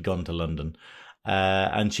after she'd gone to London.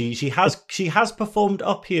 And she has performed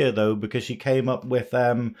up here though, because she came up with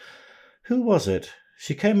who was it?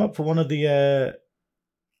 She came up for one of the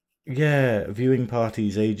viewing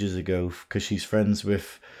parties ages ago because she's friends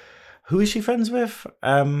with. Who is she friends with?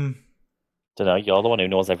 Don't know. You're the one who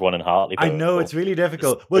knows everyone in Hartlepool. I know it's really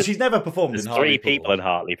difficult. Well, she's never performed in Hartlepool. 3 people in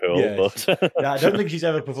Hartlepool, but I don't think she's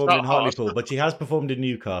ever performed in Hartlepool. But she has performed in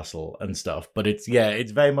Newcastle and stuff. But it's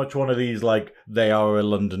very much one of these like they are a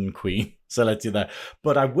London queen. So let's do that.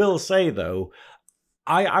 But I will say though.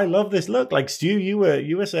 I love this look. Like Stu, you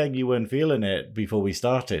were saying you weren't feeling it before we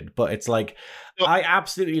started, but it's like I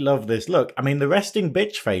absolutely love this look. I mean, the resting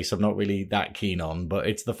bitch face I'm not really that keen on, but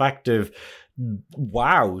it's the fact of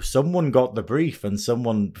wow, someone got the brief and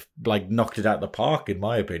someone like knocked it out the park, in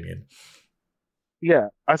my opinion. Yeah,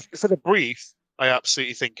 for the brief, I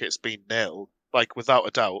absolutely think it's been nailed. Like without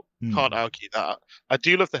a doubt, can't argue that. I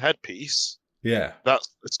do love the headpiece. Yeah, I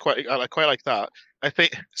quite like that. I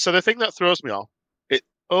think so. The thing that throws me off.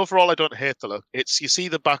 Overall, I don't hate the look. You see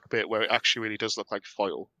the back bit where it actually really does look like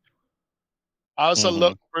foil. As a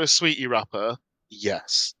look for a sweetie wrapper,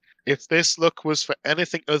 yes. If this look was for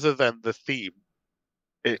anything other than the theme,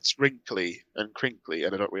 it's wrinkly and crinkly,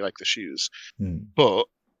 and I don't really like the shoes. Hmm. But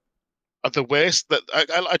at the waist, that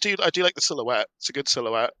I do like the silhouette. It's a good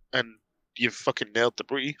silhouette, and you've fucking nailed the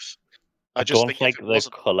brief. I just don't think like if it the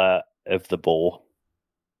wasn't, colour of the bow.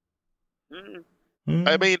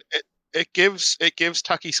 I mean, it gives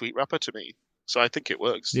tacky sweet wrapper to me, so I think it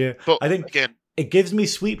works. Yeah, But I think again, it gives me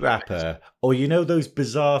sweet wrapper, or those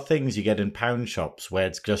bizarre things you get in pound shops where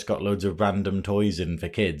it's just got loads of random toys in for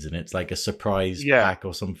kids, and it's like a surprise pack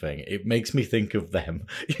or something. It makes me think of them.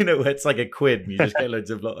 It's like a quid, and you just get loads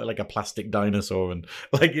of like a plastic dinosaur and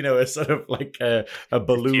like a sort of like a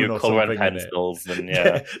balloon or something in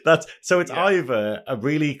it. And It's either a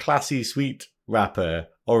really classy sweet wrapper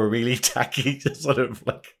or a really tacky sort of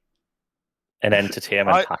like an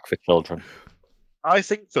entertainment pack for children. I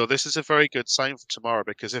think, though, this is a very good sign for tomorrow,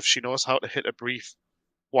 because if she knows how to hit a brief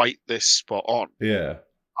quite this spot on,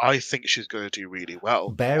 I think she's going to do really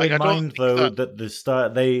well. Bear in mind, though, that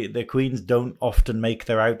the queens don't often make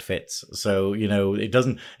their outfits, so it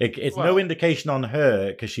doesn't. It's no indication on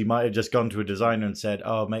her, because she might have just gone to a designer and said,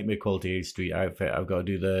 "Oh, make me a quality street outfit. I've got to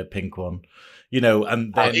do the pink one,"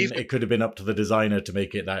 and then it could have been up to the designer to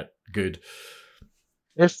make it that good.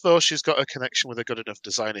 If, though, she's got a connection with a good enough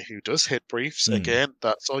designer who does hit briefs, again,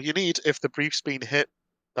 that's all you need. If the brief's been hit,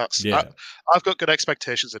 I've got good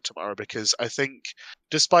expectations of tomorrow, because I think,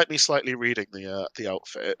 despite me slightly reading the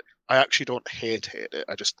outfit, I actually don't hate it.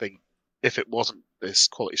 I just think if it wasn't this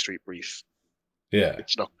quality street brief,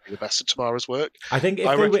 it's not going to be the best of tomorrow's work. I think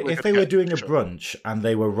if they were doing a brunch and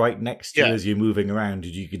they were right next to you as you're moving around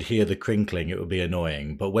and you could hear the crinkling, it would be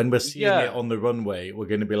annoying. But when we're seeing it on the runway, we're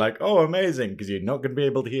going to be like, oh, amazing, because you're not going to be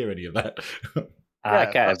able to hear any of that.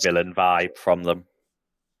 I get a villain vibe from them.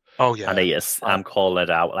 Oh, yeah. And I'm calling it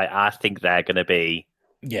out. Like, I think they're going to be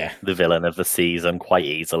the villain of the season quite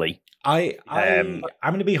easily. I'm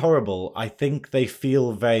going to be horrible. I think they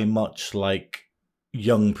feel very much like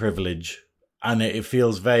young privilege. And it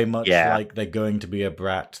feels very much like they're going to be a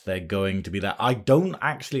brat. They're going to be that. I don't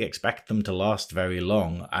actually expect them to last very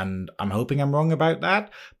long. And I'm hoping I'm wrong about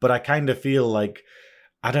that. But I kind of feel like,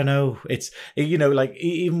 I don't know. It's, like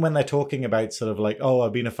even when they're talking about sort of like, oh,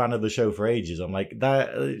 I've been a fan of the show for ages. I'm like,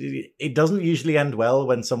 that it doesn't usually end well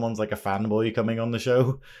when someone's like a fanboy coming on the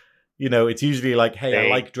show. It's usually like, hey,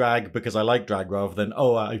 I like drag because I like drag, rather than,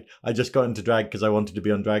 oh, I just got into drag because I wanted to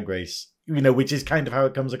be on Drag Race, which is kind of how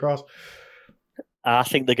it comes across. I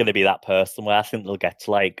think they're going to be that person where I think they'll get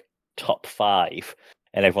to like top 5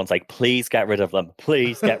 and everyone's like, please get rid of them.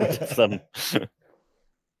 Please get rid of them.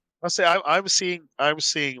 I say I'm seeing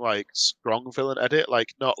like strong villain edit,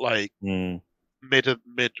 like not like mid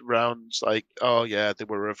rounds, like, oh yeah, they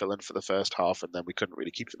were a villain for the first half and then we couldn't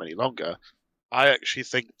really keep them any longer. I actually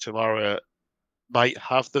think Tamara might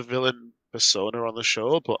have the villain persona on the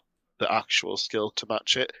show, but the actual skill to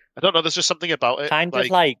match it. I don't know, there's just something about it. Kind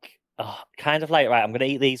of like, right, I'm going to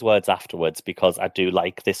eat these words afterwards because I do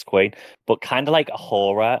like this queen, but kind of like a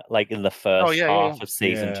horror, like in the first half of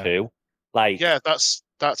season 2. Like, that's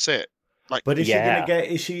it. Like, but is she going to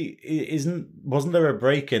get, wasn't there a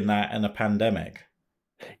break in that and a pandemic?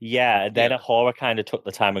 Yeah, and then a horror kind of took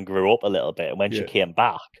the time and grew up a little bit. And when she came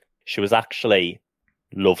back, she was actually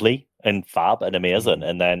lovely and fab and amazing.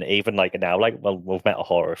 And then even like now, like, well, we've met a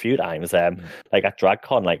horror a few times. Like at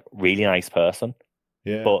DragCon, like really nice person.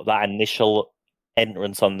 Yeah. But that initial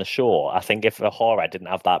entrance on the show, I think if a horror didn't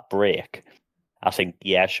have that break, I think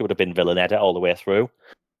she would have been villain edit all the way through.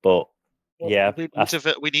 But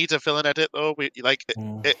we need a villain edit though.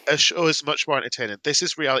 A show is much more entertaining. This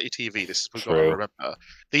is reality TV. This is what we've got to remember.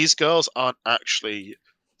 These girls aren't actually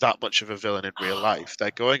that much of a villain in real life. They're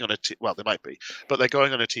going on they might be, but they're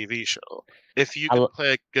going on a TV show. If you can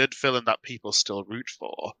play a good villain that people still root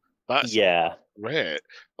for, that's great.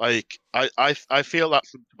 Like I feel that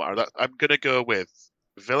from tomorrow. That I'm gonna go with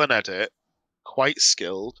villain edit, quite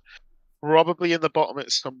skilled, probably in the bottom at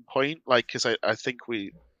some point. Like, because I think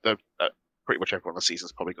pretty much everyone on the season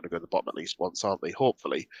is probably going to go to the bottom at least once, aren't they?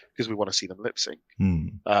 Hopefully, because we want to see them lip sync.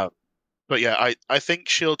 But yeah, I think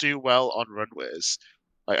she'll do well on runways.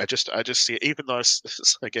 I just see it, even though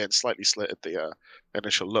it's again slightly slated the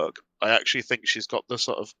initial look. I actually think she's got the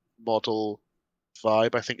sort of model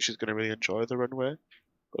vibe. I think she's going to really enjoy the runway.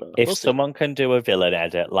 But, if someone can do a villain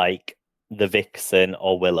edit like the Vixen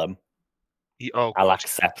or Willem, I'll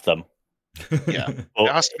accept them. Yeah,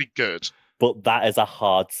 it has to be good. But that's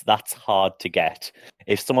hard to get.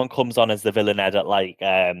 If someone comes on as the villain edit like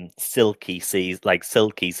Silky's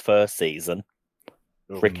first season,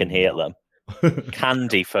 freaking hate them.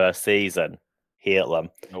 Candy first season, hate them.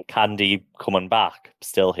 Nope. Candy coming back,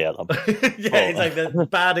 still hate them. Yeah, it's like the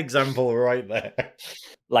bad example right there.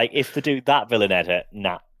 Like, if they do that villain edit,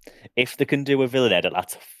 nah. If they can do a villain edit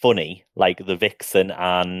that's funny, like the Vixen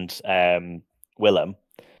and Willem,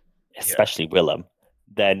 especially Willem,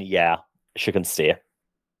 then yeah, she can stay.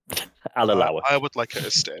 I'll allow it. I would like her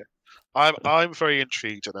to stay. I'm very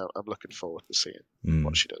intrigued, and I'm looking forward to seeing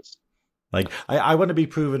what she does. Like, I want to be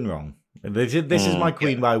proven wrong. This is my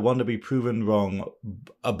queen, but I want to be proven wrong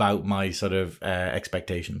about my sort of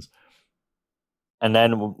expectations. And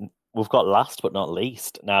then we've got last but not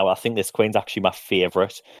least. Now, I think this queen's actually my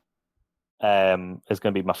favourite. Is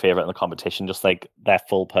going to be my favourite in the competition. Just like their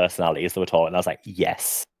full personalities they were talking. I was like,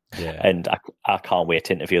 yes. Yeah. And I can't wait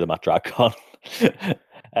to interview them at DragCon.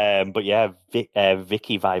 But yeah,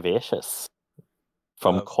 Vicky Vivacious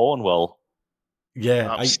from Cornwall.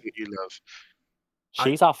 Yeah, absolutely love.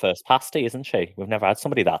 She's our first pasty, isn't she? We've never had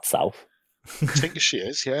somebody that south. I think she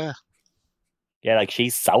is, yeah. Yeah, like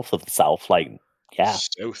she's south of the south, like yeah.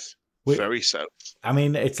 South. Very south. I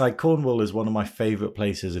mean, it's like Cornwall is one of my favourite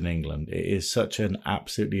places in England. It is such an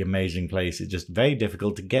absolutely amazing place. It's just very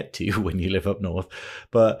difficult to get to when you live up north.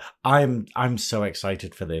 But I'm so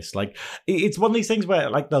excited for this. Like, it's one of these things where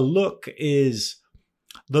like the look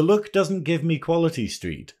doesn't give me Quality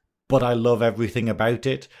Street, but I love everything about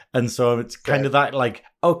it. And so it's kind of that like,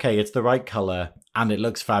 okay, it's the right colour and it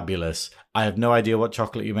looks fabulous. I have no idea what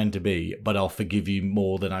chocolate you're meant to be, but I'll forgive you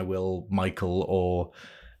more than I will Michael or...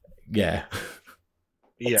 Yeah.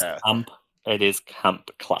 It's camp. It is camp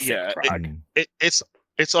classic drag.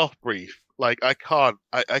 It's off brief. Like I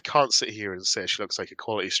can't sit here and say she looks like a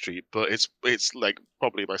Quality Street, but it's like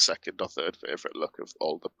probably my second or third favourite look of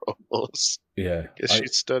all the promos. Yeah.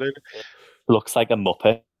 She's stunning. Looks like a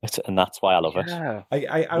Muppet, and that's why I love it.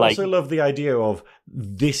 I also love the idea of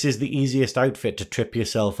this is the easiest outfit to trip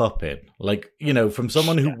yourself up in. Like, you know, from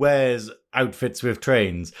someone who wears outfits with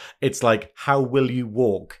trains, it's like, how will you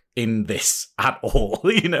walk in this at all?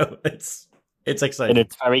 You know, it's exciting. And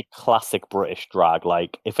it's very classic British drag.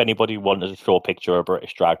 Like, if anybody wanted to show a picture of a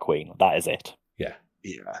British drag queen, that is it. Yeah.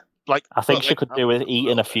 Like, I think she could do with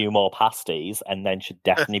eating a few more pasties, and then she'd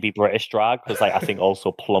definitely be British drag, because like I think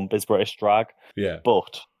also plump is British drag. Yeah.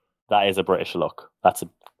 But that is a British look. That's a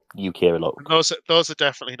UK look. Those are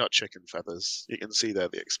definitely not chicken feathers. You can see they're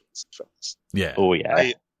the expensive feathers. Yeah. Oh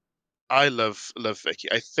yeah. I love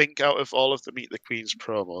Vicky. I think out of all of the Meet the Queens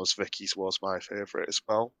promos, Vicky's was my favourite as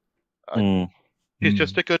well. She's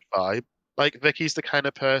just a good vibe. Like Vicky's the kind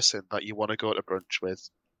of person that you want to go to brunch with.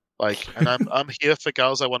 Like, and I'm here for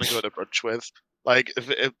gals I want to go to brunch with. Like,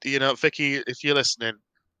 if you know, Vicky, if you're listening,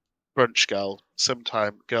 brunch gal,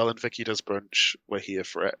 sometime girl and Vicky does brunch. We're here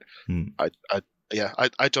for it.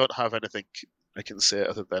 I don't have anything I can say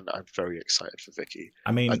other than I'm very excited for Vicky.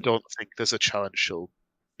 I mean, I don't think there's a challenge she'll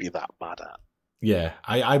be that bad at. Yeah,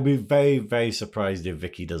 I'd be very, very surprised if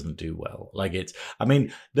Vicky doesn't do well. Like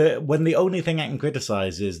when the only thing I can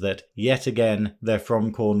criticise is that, yet again, they're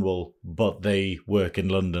from Cornwall, but they work in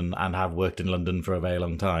London and have worked in London for a very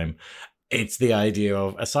long time. It's the idea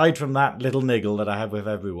of, aside from that little niggle that I have with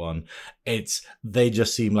everyone, they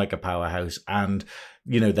just seem like a powerhouse, and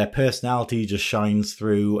you know their personality just shines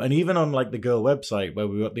through. And even on like the girl website where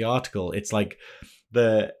we got the article, it's like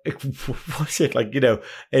what's it like? You know,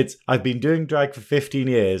 I've been doing drag for 15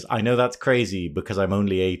 years. I know that's crazy because I'm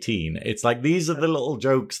only 18. It's like these are the little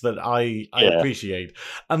jokes that I appreciate.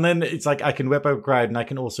 And then it's like I can whip out a crowd and I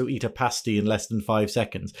can also eat a pasty in less than 5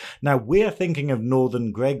 seconds. Now we're thinking of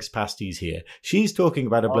Northern Greg's pasties here. She's talking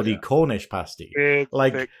about a bloody Cornish pasty. Big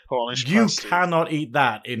Cornish pasty. Cannot eat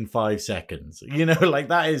that in 5 seconds. You know, like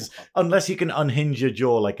that is, unless you can unhinge your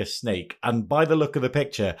jaw like a snake. And by the look of the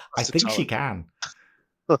picture, I think she can.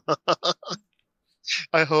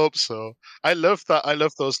 I hope so. I love that. I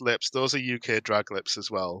love those lips. Those are UK drag lips as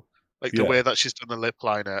well. Like the way that she's done the lip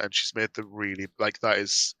liner and she's made them really like that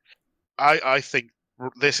is. I think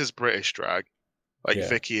this is British drag. Like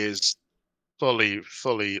Vicky is fully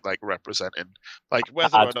like representing. Like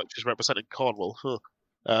whether or not she's representing Cornwall,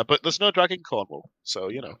 but there's no drag in Cornwall, so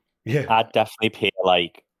you know. Yeah, I'd definitely pay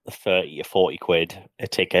like 30 or 40 quid a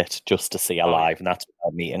ticket just to see her live, and that's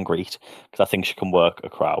a meet and greet because I think she can work a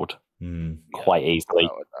crowd quite easily.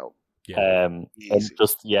 And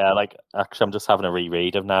just like actually I'm just having a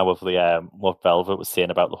reread of now of the what Velvet was saying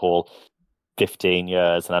about the whole 15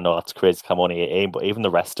 years, and I know that's crazy, I'm only 18, but even the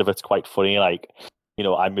rest of it's quite funny. Like, you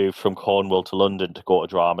know, I moved from Cornwall to London to go to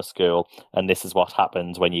drama school, and this is what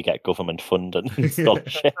happens when you get government funding and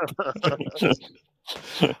scholarship.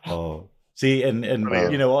 Oh. See, and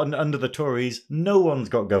you know, under the Tories, no one's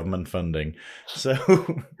got government funding. So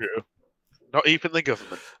Not even the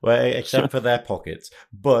government. Well, except for their pockets.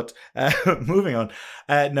 But moving on.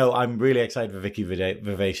 No, I'm really excited for Vicky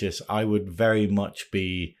Vivacious. I would very much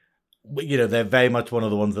be... they're very much one of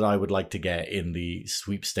the ones that I would like to get in the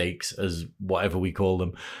sweepstakes, as whatever we call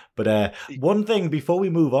them. But one thing, before we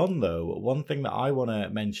move on, though, one thing that I want to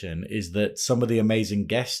mention is that some of the amazing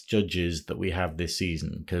guest judges that we have this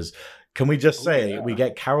season, because can we just say we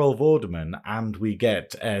get Carol Vorderman and we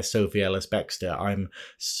get Sophie Ellis-Bextor. I'm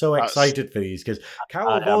so excited for these, because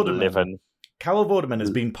Carol Vorderman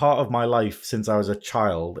has been part of my life since I was a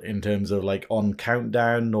child, in terms of like on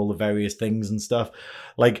Countdown and all the various things and stuff.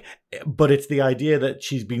 But it's the idea that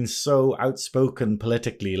she's been so outspoken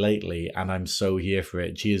politically lately, and I'm so here for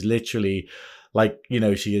it. She is literally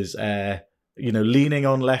she is, leaning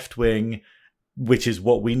on left wing, which is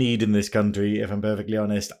what we need in this country, if I'm perfectly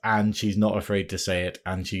honest. And she's not afraid to say it.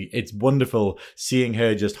 And it's wonderful seeing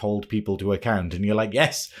her just hold people to account. And you're like,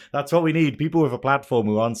 yes, that's what we need. People with a platform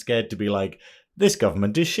who aren't scared to be like, this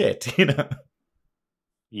government is shit,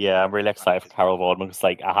 Yeah, I'm really excited for Carol Vorderman, because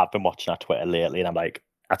I have been watching her Twitter lately, and I'm like,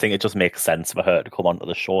 I think it just makes sense for her to come onto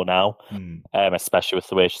the show now, especially with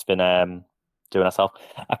the way she's been doing herself.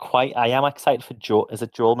 I am excited for Joel. Is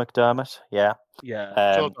it Joel McDermott? Yeah.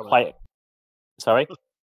 Yeah. Sorry?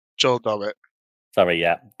 Joel Dommett. Sorry,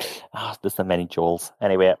 yeah. There's so many Joels.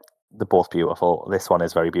 Anyway, they're both beautiful. This one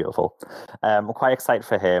is very beautiful. I'm quite excited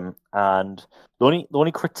for him. And the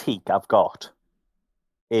only critique I've got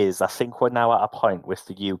is I think we're now at a point with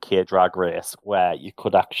the UK drag race where you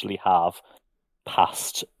could actually have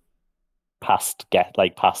past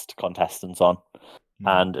contestants on.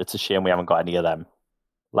 And it's a shame we haven't got any of them.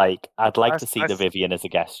 I'd like to see the Vivian as a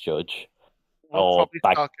guest judge. We'll probably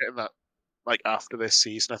start getting that after this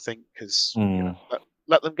season, I think, because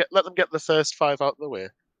let them get the first 5 out of the way.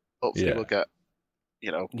 Hopefully we'll get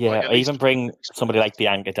even bring somebody like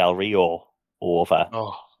Bianca Del Rio over.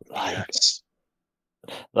 Oh, yes.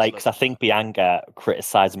 Because I think Bianca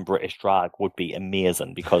criticising British drag would be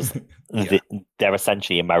amazing, because they're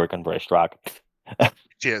essentially American British drag.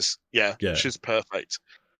 She is, yeah, she's perfect.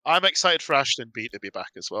 I'm excited for Ashton B to be back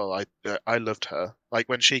as well. I loved her.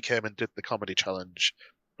 When she came and did the comedy challenge,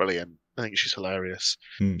 brilliant. I think she's hilarious.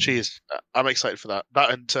 I'm excited for that.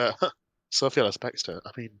 That and Sophie Ellis-Bextor.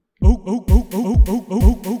 I mean,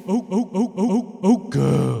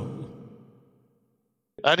 girl.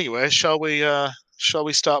 Anyway, shall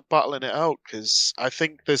we start battling it out? Because I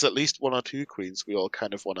think there's at least 1 or 2 queens we all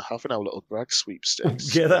kind of want to have in our little drag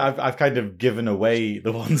sweepstakes. Yeah, I've kind of given away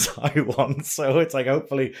the ones I want, so it's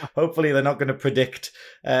hopefully they're not going to predict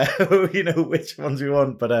which ones we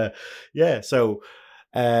want. But so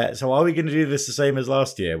are we going to do this the same as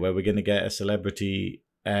last year, where we're going to get a celebrity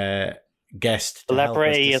guest?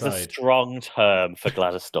 Celebrity is a strong term for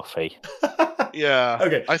Gladys Duffy. Yeah.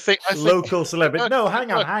 Okay. I think local celebrity. No,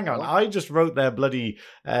 hang on. I just wrote their bloody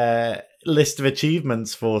list of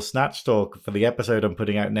achievements for Snatch Talk for the episode I'm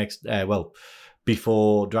putting out next.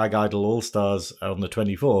 Before Drag Idol All Stars on the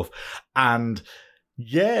 24th, and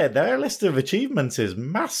their list of achievements is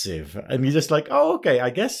massive. And you're just like, oh, okay, I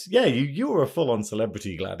guess you were a full-on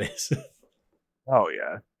celebrity, Gladys. Oh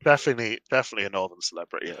yeah, definitely a northern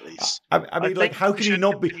celebrity at least. I mean, how can you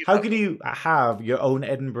not be? How can you have your own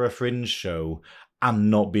Edinburgh Fringe show and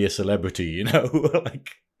not be a celebrity?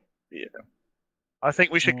 Yeah, I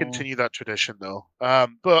think we should continue that tradition though.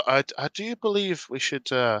 But I do believe we should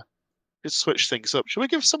switch things up. Should we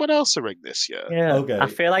give someone else a ring this year? Yeah. Okay. I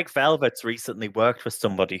feel like Velvet's recently worked with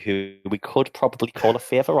somebody who we could probably call a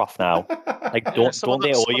favour off now. Don't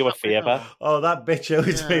they owe you a favour? Oh, that bitch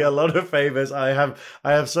owes me a lot of favours. I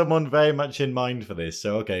have someone very much in mind for this.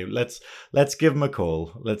 So okay, let's give him a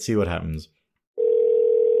call. Let's see what happens.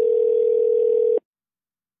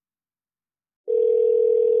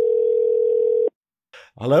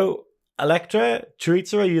 Hello, Elektra,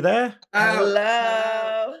 Choriza, are you there?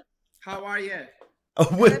 Hello. How are you?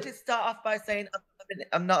 Can I just start off by saying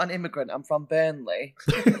I'm not an immigrant. I'm from Burnley.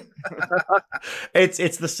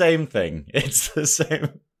 It's the same thing. It's the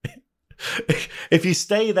same. If you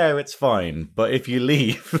stay there, it's fine. But if you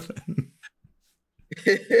leave...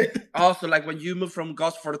 Also, when you move from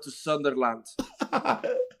Gosford to Sunderland.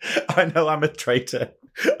 I know, I'm a traitor.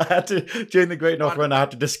 During the Great North Run, I had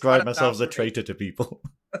to describe myself as a traitor to people.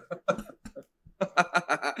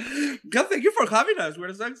 God, thank you for having us.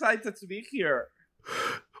 We're so excited to be here.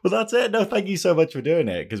 Well, that's it. No, thank you so much for doing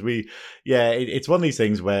it, because it's one of these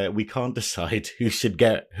things where we can't decide who should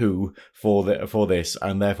get who for this,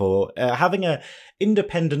 and therefore having a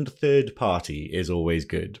independent third party is always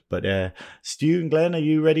good. But Stu and Glenn, are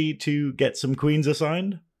you ready to get some queens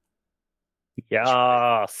assigned?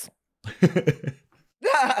 Yes.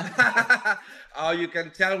 Oh, you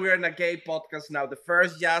can tell we're in a gay podcast now. The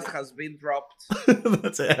first yes has been dropped.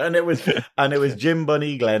 That's it. And it was Jim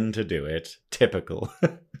Bunny Glenn to do it. Typical.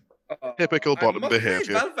 Typical I bottom must say,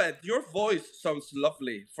 behaviour. Velvet, your voice sounds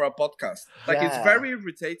lovely for a podcast. Like, it's Yeah. very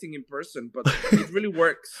irritating in person, but it really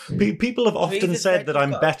works. People have often Teresa said said that you've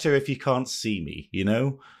I'm got- better if you can't see me, you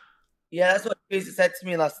know? Yeah, that's what Teresa said to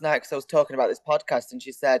me last night because I was talking about this podcast, and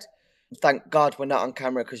she said, "Thank God we're not on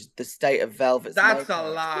camera because the state of Velvet's That's a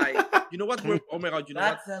makeup." lie. You know what? Oh my God, you know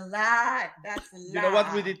what? That's a lie. That's a lie. You know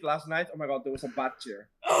what we did last night? Oh my God, there was a badger.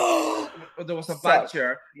 There was a So,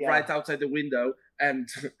 badger yeah. right outside the window, and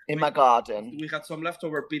in my garden. we had some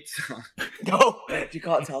leftover pizza. No, you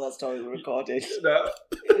can't tell that story. We're recorded. No,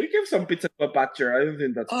 we gave some pizza to a badger. I don't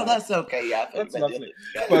think that's Oh, bad. that's okay. Yeah, I That's think we lovely.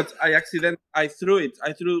 did. But I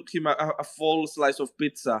threw him a full slice of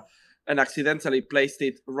pizza and accidentally placed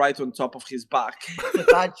it right on top of his back. The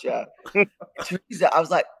badger. Teresa, I was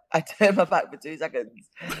like, I turned my back for 2 seconds.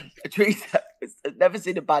 Teresa has never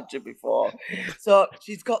seen a badger before. So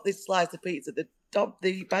she's got this slice of pizza.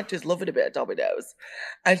 The badger's loving a bit of Domino's.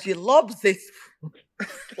 And she lobs this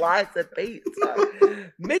slice of pizza,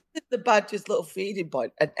 misses the badger's little feeding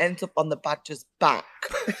point, and ends up on the badger's back.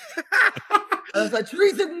 I was like,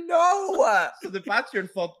 Teresa, no! So the badger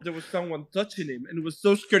thought there was someone touching him and was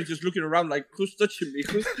so scared, just looking around like, who's touching me?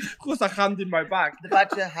 Who's a hand in my back? The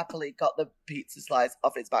badger happily got the pizza slice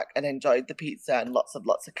off his back and enjoyed the pizza and lots of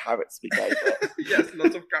carrots we gave it. Yes,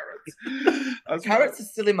 lots of carrots. Carrots are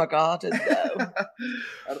still in my garden, though.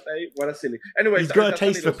 Are they? What a silly. Anyway, He's got a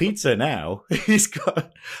taste for pizza now. He's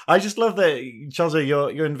got. I just love that, Choriza,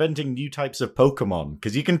 you're inventing new types of Pokemon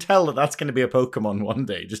because you can tell that that's going to be a Pokemon one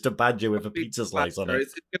day. Just a badger with a pizza slice on it.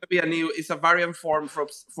 It's going to be it's a variant form for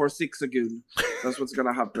Sixagoon. That's what's going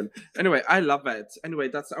to happen. Anyway, I love it. Anyway,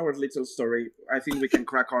 that's our little story. I think we can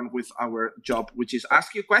crack on with our job, which is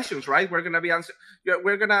ask you questions, right? We're going to be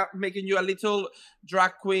we're going to making you a little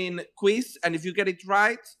drag queen quiz, and if you get it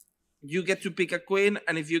right, you get to pick a queen,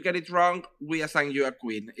 and if you get it wrong, we assign you a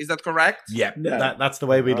queen. Is that correct? Yeah, Yeah. that's the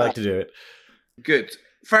way we'd like to do it. Good.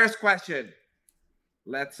 First question.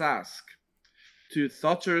 Let's ask to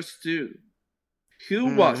Thotters 2.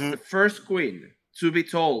 Who was the first queen to be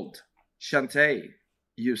told, Shantae,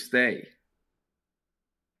 you stay?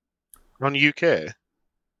 On UK?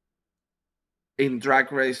 In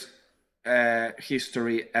Drag Race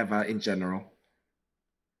history ever in general.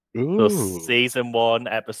 So Ooh. season 1,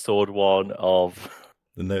 episode 1 of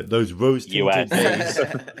And those rose-tinted US.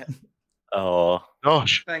 days. oh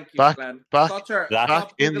Gosh, Thank you, Back- Glenn. back- Thotter, back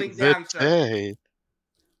stop in Googling the answer. day.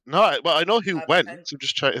 No, I know who went. and- I'm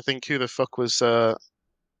just trying to think who the fuck was. Yeah,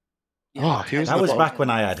 Oh, he was That the was bottom. back when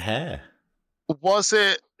I had hair. Was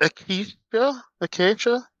it Acacia?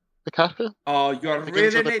 Acacia? Oh, you're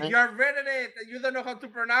Begins with reading a it. P. You're reading it. You don't know how to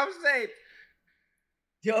pronounce it.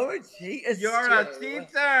 You're a cheater. You're a Stu.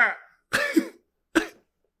 cheater.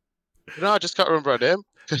 No, I just can't remember her name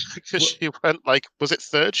because she went was it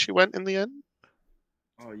third? She went in the end.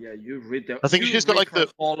 Oh yeah, you read the. I think you she's got, read like, her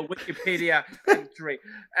the- whole Wikipedia entry.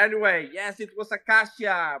 Anyway, yes, it was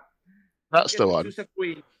Acacia. That's Get the to one. choose a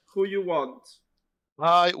queen. Who you want?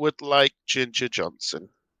 I would like Ginger Johnson.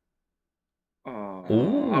 Oh,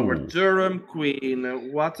 Ooh. our Durham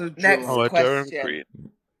queen. What a Next joy. Oh, a Durham question. Queen.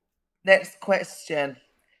 Next question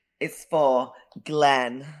is for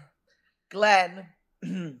Glenn. Glenn,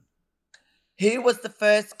 who was the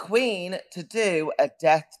first queen to do a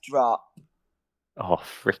death drop? oh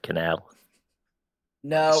freaking hell.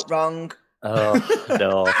 No, wrong. Oh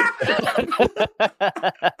no.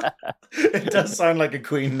 It does sound like a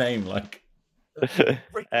queen name, like. Frickin'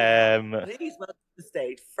 hell. um Please welcome to the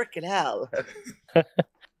stage. Freaking hell.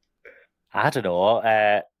 I don't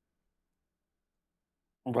know.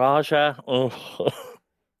 Raja. Oh.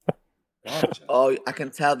 Oh, I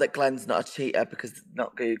can tell that Glenn's not a cheater because he's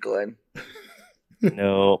not Googling.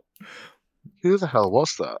 No. Who the hell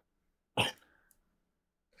was that? Do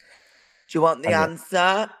you want the I know.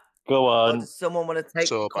 answer? Go Or on. does someone want to take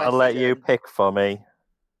So the bad. I'll let you question? pick for me.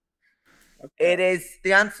 It is.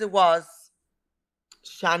 The answer was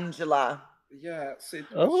Shangela. Yes, it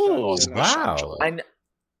was Oh, Shangela. wow.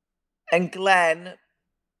 And Glenn,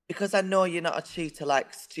 because I know you're not a cheater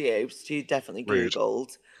like Stu. Stu definitely Rude.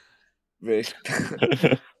 Googled. Rude.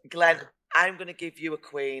 Glenn, I'm going to give you a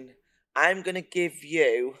queen. I'm going to give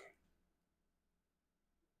you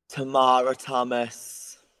Tamara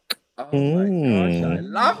Thomas. Oh my gosh, I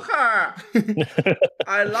Mm. love her.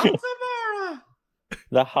 I love Tamara.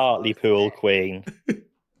 The Hartlepool Queen.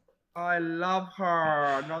 I love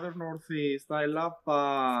her. Another Northeast. I love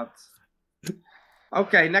that.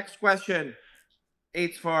 Okay, next question.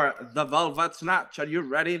 It's for the Velvet Snatch. Are you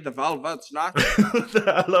ready? The Velvet Snatch.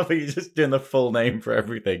 I love how you're just doing the full name for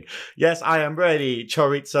everything. Yes, I am ready.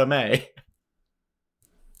 Choriza me.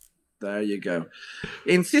 There you go.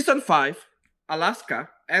 In season 5, Alaska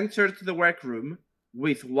entered the workroom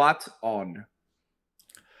with what on?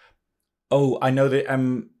 Oh, I know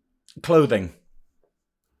the clothing.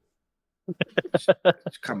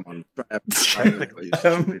 Come on. What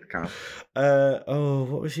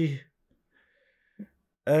was she?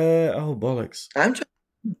 Bollocks. I'm trying.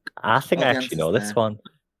 I think Oh, I the actually know answer's this there. one.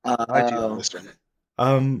 I do know this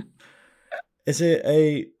one. Is it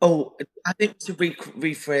a? Oh, I think to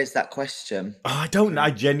rephrase that question. Oh, I don't.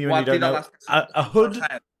 I genuinely What don't did know. Alaska A hood.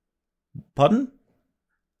 head? Pardon?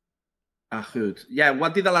 A hood. Yeah,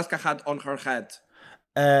 what did Alaska had on her head?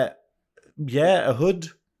 Yeah, a hood,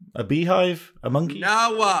 a beehive, a monkey.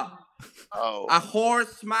 Noah. Oh. A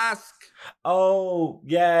horse mask. Oh,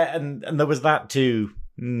 yeah, and there was that too.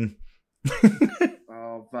 Mm.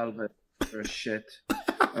 Oh, Velvet. You're shit.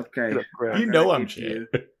 Okay. You know I'm shit.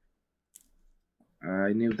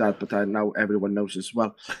 I knew that, but now everyone knows as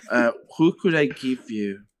well. Who could I give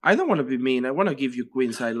you? I don't want to be mean. I want to give you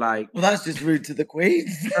queens I like. Well, that's just rude to the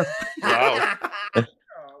queens. Wow.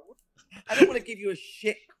 I don't want to give you a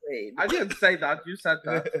shit queen. I didn't say that. You said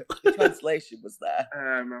that. The translation was there.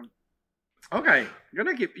 Okay.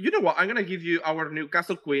 You know what? I'm gonna give you our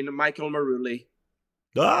Newcastle queen, Michael Maruli.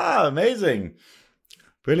 Ah, amazing.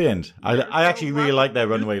 Brilliant. I actually really like their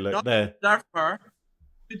runway look there. Deserve her.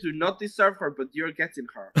 You do not deserve her, but you're getting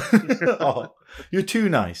her. Oh, you're too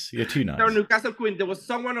nice. You're too nice. Our Newcastle queen. There was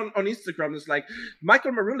someone on Instagram that's like,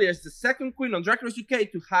 Michael Maruli is the second queen on Drag Race UK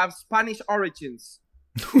to have Spanish origins.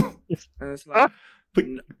 And it's like,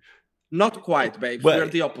 not quite, babes. Well, we're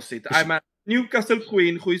the opposite. I'm a Newcastle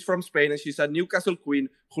queen who is from Spain, and she's a Newcastle queen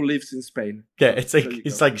who lives in Spain. Yeah, it's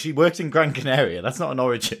like she works in Gran Canaria. That's not an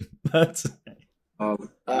origin. That's.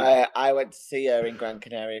 I went to see her in Gran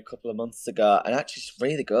Canaria a couple of months ago, and actually, she's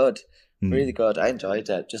really good. Really good. I enjoyed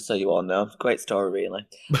it, just so you all know. Great story, really.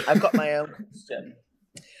 I've got my own question.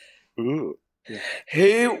 Ooh.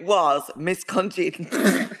 Who was Miss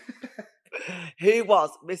Who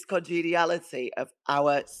was Miss Congeniality of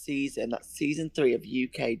our season? That's season 3 of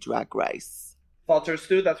UK Drag Race. Potter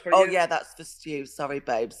Stu, that's for Oh you. yeah, that's for Stu. Sorry,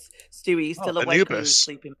 babes. Stu, are you still awake or are you Anubis.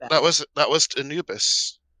 sleeping bed? That was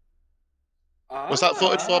Anubis. Was that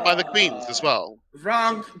voted for by the Queens as well?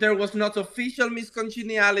 Wrong. There was not official Miss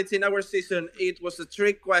Congeniality in our season. It was a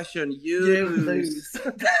trick question. You lose.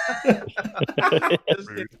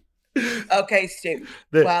 Okay, Stu.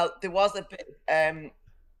 Well, there was a bit.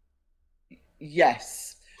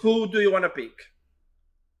 Yes. Who do you want to pick?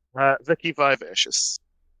 Vicky Vivacious.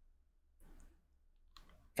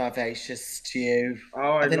 Vivacious Stu.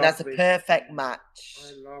 Oh, I think that's a perfect match.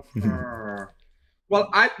 I love her. Well,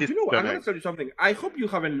 you know what? I'm going to tell you something. I hope you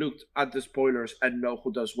haven't looked at the spoilers and know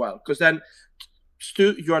who does well, because then,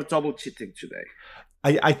 Stu, you are double cheating today.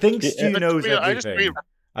 I think Stu knows everything.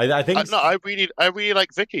 I think. I really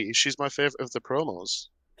like Vicky. She's my favorite of the promos.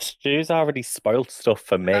 Stu's already spoiled stuff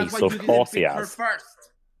for me, so of course he has.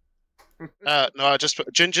 No, I just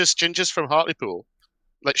put Ginger's from Hartlepool.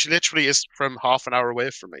 Like, she literally is from half an hour away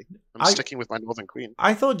from me. I'm sticking with my Northern Queen.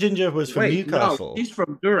 I thought Ginger was from Newcastle. No, she's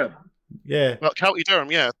from Durham. Yeah. Well, County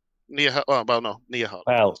Durham, yeah. Near Hartlepool.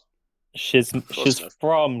 Well, she's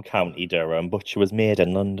from County Durham, but she was made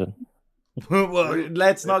in London. Well,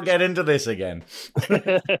 let's not get into this again.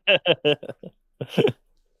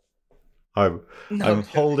 I'm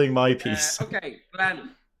holding my peace. Okay,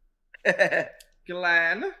 Glenn.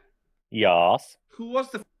 Glenn. Yes. Who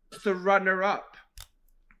was the first runner-up?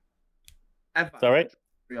 Ever. Sorry?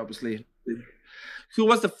 Obviously. Who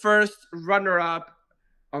was the first runner-up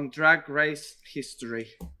on Drag Race history?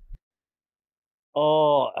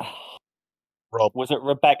 Oh, Rob. Was it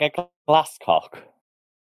Rebecca Glasscock?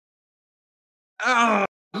 Oh,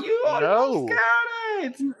 you almost got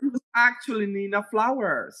it! It was actually Nina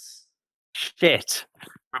Flowers. Shit.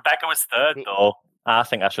 Rebecca was third, though. I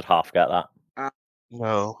think I should half get that.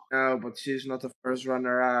 No. No, but she's not the first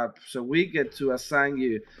runner-up. So we get to assign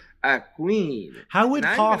you a queen. How would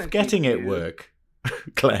half getting it work,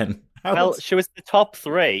 Glenn? Well, she was the top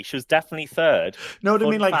 3. She was definitely third. No, I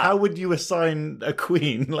mean, like, how would you assign a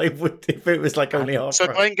queen? Like, if it was like only half? So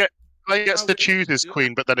Glenn gets to choose his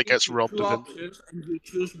queen, but then it gets robbed of him. Options and you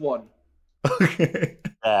choose one. Okay.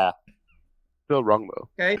 Yeah. Still wrong though.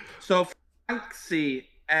 Okay, so Banksy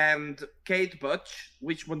and Kate Butch,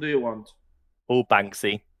 which one do you want? Oh,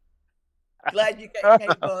 Banksy. Glad you get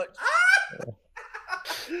Kate Butch.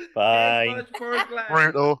 Fine. Kate Butch for Glenn.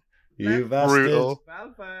 Brutal. You bastard. Brutal.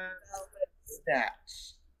 Velvet.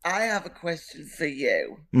 Snatch. I have a question for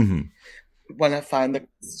you. Mm-hmm. When I find the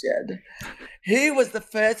question, who was the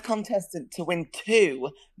first contestant to win 2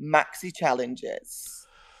 maxi challenges?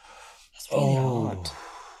 That's really hard.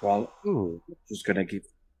 Well, Ooh. just gonna give.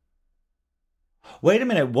 Wait a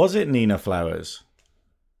minute, was it Nina Flowers?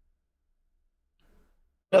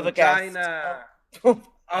 Another guess. China. Oh,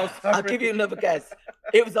 Oh, I'll sorry. give you another guess.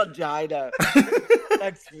 It was on China.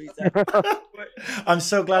 Thanks, Choriza. I'm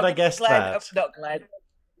so glad I guessed Glenn, that. not Glenn.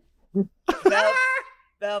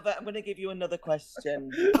 Velvet, I'm going to give you another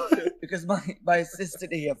question because my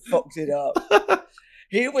assistant here fucked it up.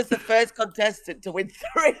 Who was the first contestant to win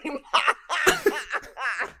 3?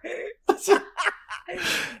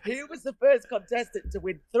 Who was the first contestant to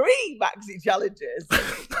win 3 maxi challenges?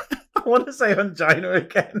 I want to say angina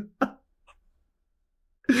again.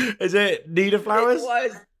 Is it Nina Flowers? It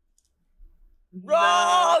was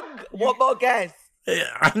wrong. One more guess.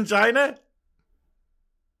 Angina?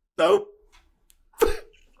 Nope.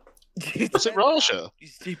 Was it Raja? You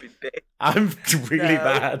stupid bitch. I'm really No.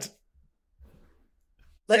 bad.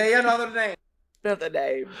 Say another name. Another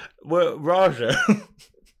name. Well, Raja.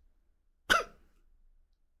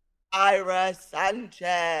 Ira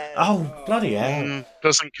Sanchez. Oh, bloody hell.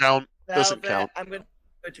 Doesn't count. Doesn't Velvet, count. I'm going to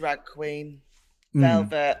be a drag queen. Mm.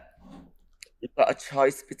 Velvet, you've got a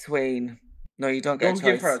choice between. No, you don't get Don't a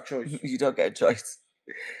choice. give her a choice. You don't get a choice.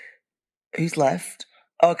 Who's left?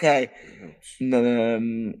 Okay.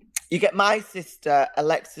 You get my sister,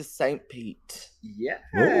 Alexis St. Pete. Yeah,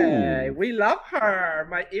 Ooh. we love her.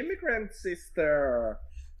 My immigrant sister.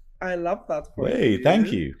 I love that for Wait,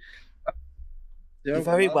 thank you. You're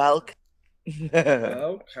very welcome.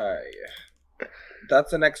 Okay.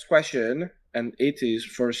 That's the next question, and it is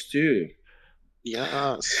for Stu.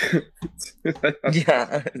 Yes.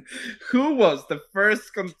 Yeah. Who was the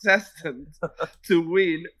first contestant to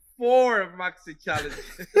win 4 maxi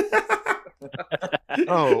challenges?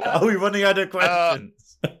 Oh. Are we running out of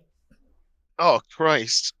questions? Oh,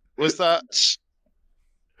 Christ. Was that...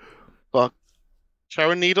 Fuck.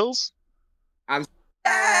 Sharon Needles?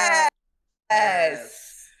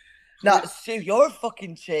 Yes. No, Stu, you're a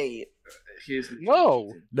fucking cheat.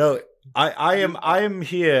 No. No, I am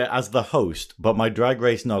here as the host, but my Drag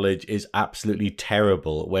Race knowledge is absolutely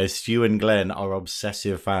terrible, where Stu and Glenn are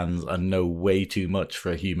obsessive fans and know way too much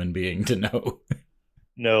for a human being to know.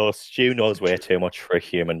 No, Stu knows way too much for a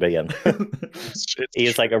human being. He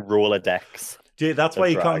is like a Rolodex. Dude, that's why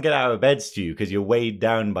you Drag. can't get out of bed, Stu, because you're weighed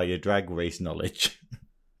down by your Drag Race knowledge.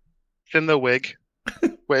 In the wig.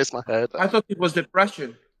 Where's my head? I thought it was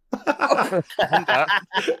depression. And that.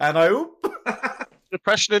 And I hope.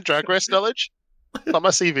 Depression and Drag Race knowledge? Not my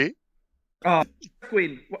CV.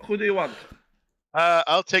 Queen, who do you want?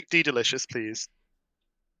 I'll take D Delicious, please.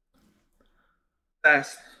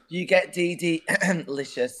 Yes. You get DD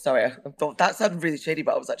Licious. Sorry, I thought that sounded really shady,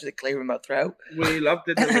 but I was actually clearing my throat. We love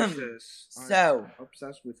the delicious. So, I'm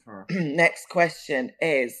obsessed with her. next question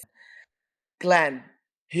is, Glenn,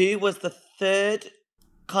 who was the 3rd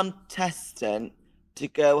contestant to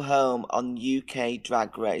go home on UK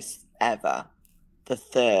Drag Race ever? The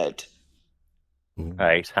 3rd.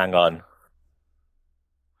 Right, hang on.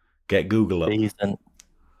 Get Google up. Season.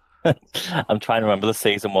 I'm trying to remember the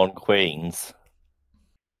season 1 queens.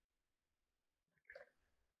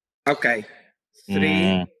 Okay.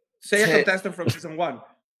 3. Say a contestant from season 1.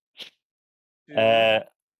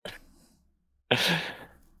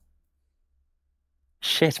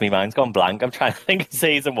 Shit, my mind's gone blank. I'm trying to think of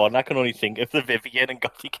season 1. I can only think of the Vivian and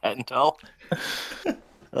Gotti Kendall.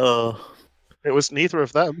 Oh, It was neither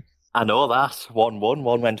of them. I know that. 1 won,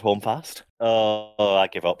 1 went home fast. Oh, I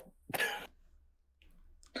give up.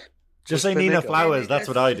 Just say Nina Flowers, that's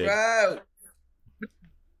what I did.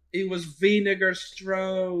 It was Vinegar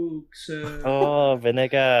Strokes. Oh,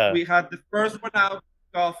 Vinegar. We had the first one out,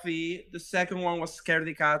 Coffee. The second one was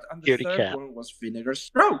Scaredy Cat. And the Scaredy third Cat. one was Vinegar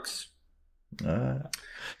Strokes. See, I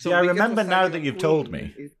we get to remember now assign that you a you've told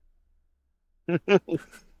queen. me.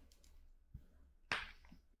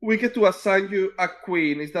 We get to assign you a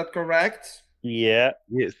queen. Is that correct? Yeah.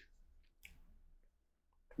 Yes.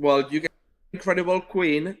 Well, you get incredible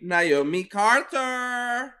queen, Naomi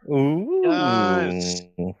Carter. Ooh. Yes.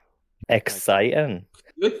 Exciting.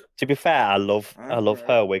 Good. To be fair, I love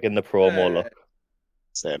her wig in the promo look.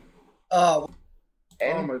 Same. Oh,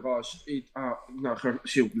 Oh my gosh! No,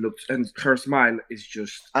 she looked, and her smile is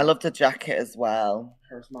just. I love the jacket as well.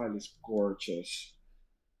 Her smile is gorgeous.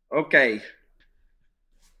 Okay,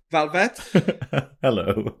 Velvet,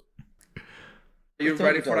 Hello. are you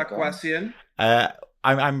ready for a question?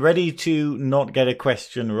 I'm ready to not get a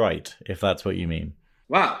question right, if that's what you mean.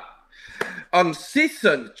 Wow. On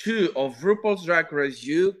season 2 of RuPaul's Drag Race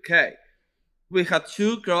UK, we had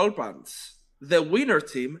 2 girl bands, the winner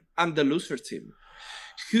team and the loser team.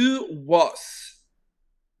 Who was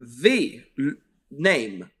the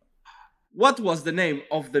name? What was the name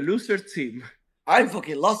of the loser team? I'm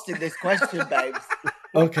fucking lost in this question, babes.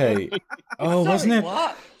 Okay. Oh, Sorry, wasn't it?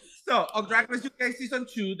 What? So, on Drag Race UK season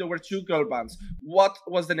 2, there were 2 girl bands. What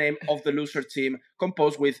was the name of the loser team,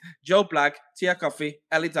 composed with Joe Black, Tia Coffey,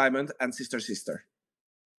 Ellie Diamond, and Sister Sister?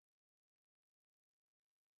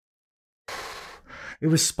 It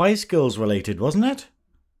was Spice Girls related, wasn't it?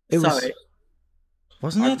 Sorry.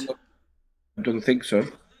 Wasn't it? I don't think so.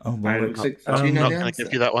 Oh, I well, don't think so. I'm you know not the going to answer?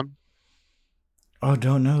 give you that one. I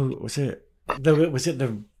don't know. Was it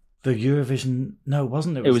the Eurovision? No, it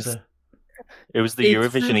wasn't. It was the. It was the It's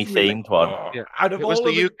Eurovision-y really- themed one. Yeah. Out of It was all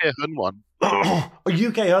the of the UK Hun one.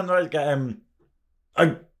 UK hundred.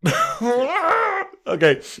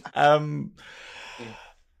 Okay.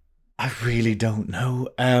 I really don't know.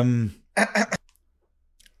 Can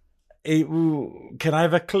I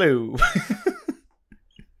have a clue?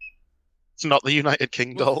 It's not the United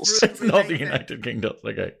King dolls. It's not the United Kingdom.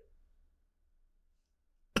 Okay.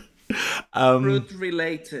 Fruit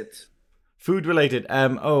related. Food related.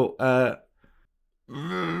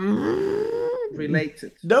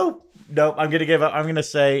 Related. No. I'm gonna give up. I'm gonna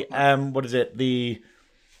say. What is it? The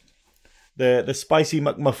spicy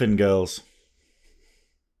McMuffin girls.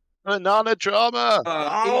 Banana drama.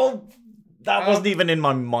 That wasn't even in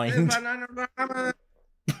my mind. Banana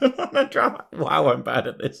drama. Wow, I'm bad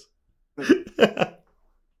at this.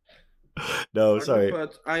 No, sorry.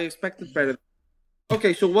 But I expected better.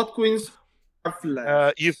 Okay, so what queens have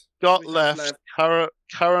left? You've got Queens have left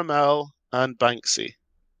Caramel and Banksy.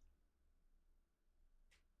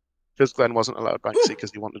 Because Glenn wasn't allowed Banksy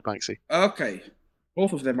because he wanted Banksy. Okay,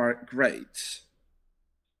 both of them are great.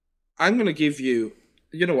 I'm gonna give you.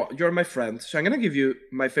 You know what? You're my friend, so I'm gonna give you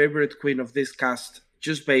my favorite queen of this cast,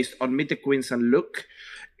 just based on Meet the Queens and look,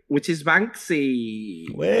 which is Banksy.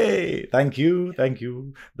 Way, thank you.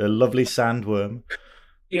 The lovely sandworm.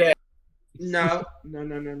 Yeah. No,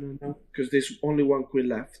 because there's only one queen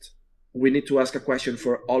left. We need to ask a question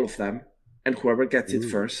for all of them, and whoever gets it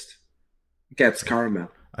first gets caramel.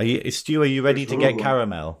 Stu, are you ready to get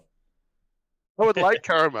caramel? I would like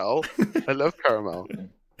Caramel. I love Caramel.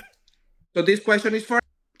 So this question is for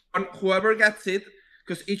whoever gets it,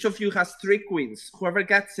 because each of you has 3 queens. Whoever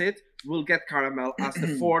gets it will get caramel as the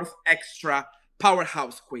 4th extra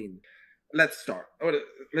powerhouse queen. Let's start.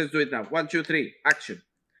 Let's do it now. 1, 2, 3, action.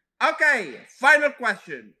 Okay, final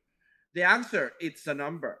question. The answer, it's a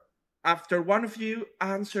number. After one of you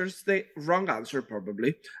answers the wrong answer,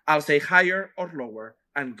 probably, I'll say higher or lower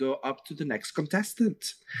and go up to the next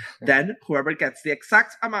contestant. Then whoever gets the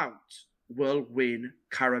exact amount will win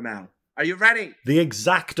caramel. Are you ready? The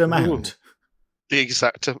exact amount. The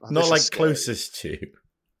exact amount. Not like closest to.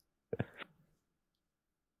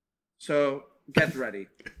 So get ready.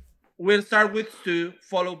 We'll start with Stu,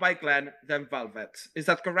 followed by Glenn, then Velvet. Is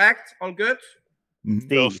that correct? All good?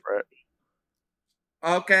 Go for it.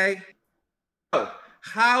 Okay. So,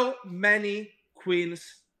 how many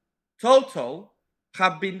queens total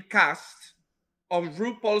have been cast on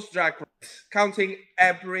RuPaul's Drag Race, counting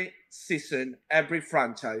every season, every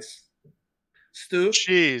franchise? Stu?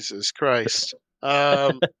 Jesus Christ.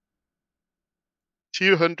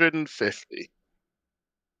 250.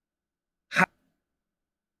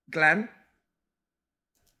 Glenn?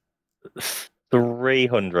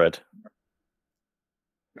 300.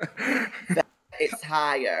 It's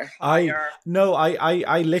higher.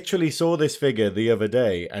 I literally saw this figure the other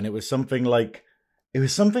day, and it was something like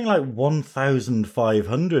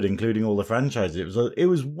 1,500, including all the franchises. It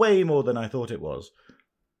was way more than I thought it was.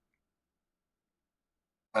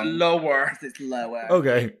 Lower. It's lower.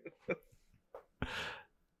 Okay.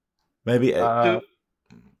 Maybe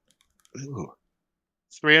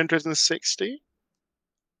 360.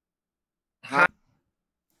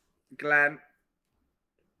 Glenn?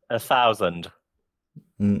 1,000.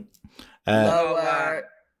 Lower.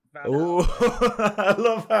 Oh, I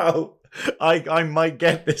love how I might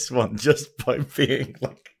get this one just by being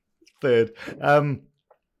like third. I'm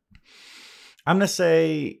gonna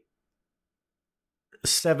say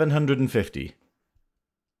 750.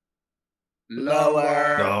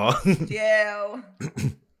 Lower. Oh. Jill.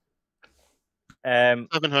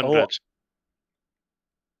 700.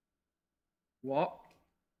 What?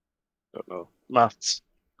 Don't know. Maths.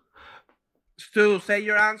 Stu, say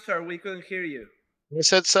your answer. We couldn't hear you. I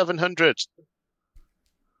said 700.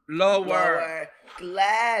 Lower. Lower.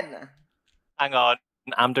 Glenn. Hang on.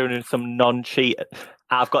 I'm doing some non-cheat.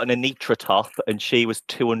 I've got an Elektra top, and she was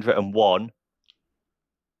 201.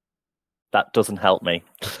 That doesn't help me.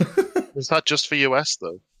 Is that just for US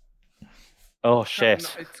though? Oh shit! No,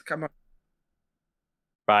 it's come on.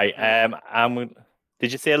 Right.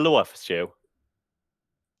 Did you say a lower for Stu?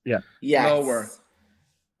 Yes. Lower.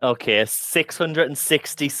 Okay,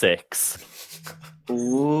 666.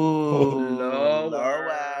 Ooh,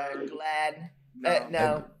 Lower. Glenn. No.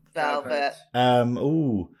 No, Velvet.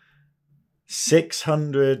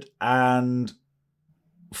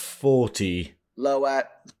 640. Lower.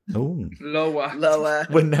 Ooh. Lower.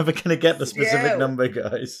 We're never going to get the specific Ew. number,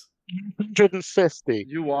 guys. 150.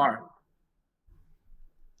 You are.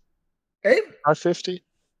 Hey. 550.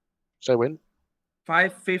 Should I win?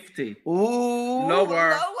 550. Ooh.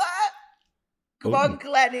 Lower. Come Ooh. on,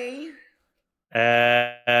 Glenny.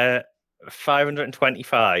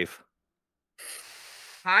 525.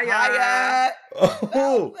 Higher.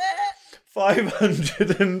 Oh,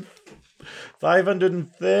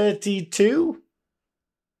 532?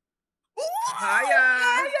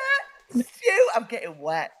 Higher. Stu, I'm getting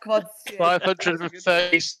wet. Come on, Stu.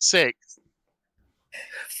 536.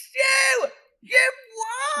 Stu, you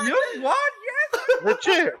won. You won, yes.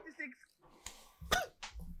 Legit.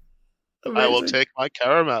 I will take my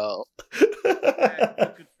caramel. You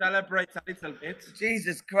could celebrate a little bit.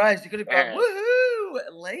 Jesus Christ, you could have gone woohoo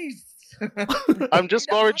at least. I'm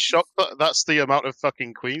just more in shock that that's the amount of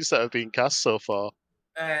fucking queens that have been cast so far.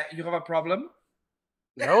 You have a problem?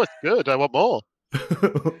 No, it's good. I want more.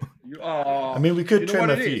 I mean, we could you know trim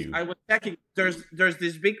what a it is? few. I was checking. There's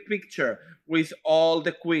this big picture with all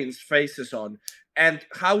the queens' faces on, and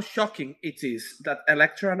how shocking it is that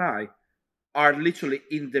Elektra and I are literally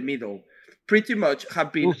in the middle. Pretty much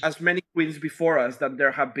have been as many queens before us than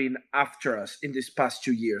there have been after us in these past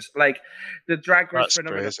 2 years. Like the Drag Race That's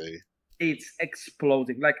phenomenon, crazy. it's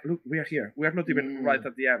exploding. Like, look, we are here. We are not even right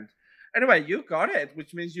at the end. Anyway, you got it,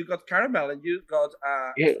 which means you got caramel and you got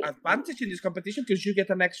advantage in this competition because you get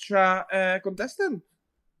an extra contestant.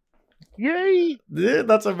 Yay! Yeah,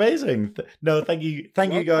 that's amazing. No, thank you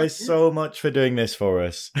guys so much for doing this for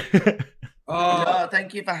us. No,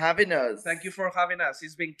 thank you for having us. Thank you for having us.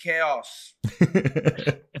 It's been chaos.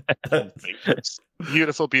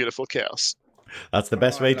 Beautiful, beautiful chaos. That's the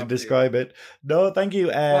best way to describe it. No, thank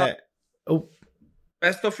you.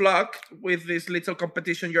 Best of luck with this little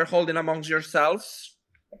competition you're holding amongst yourselves.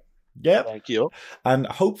 Yep. Thank you. And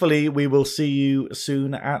hopefully we will see you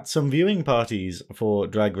soon at some viewing parties for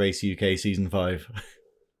Drag Race UK Season 5.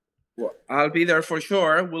 Well, I'll be there for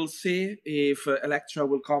sure. We'll see if Elektra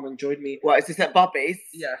will come and join me. What, is this at Bobby's?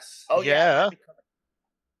 Yes. Oh, Yeah.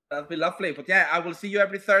 That'd be lovely. But yeah, I will see you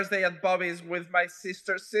every Thursday at Bobby's with my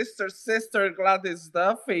sister Gladys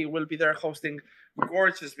Duffy. Will be there hosting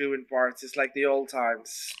gorgeous viewing parties like the old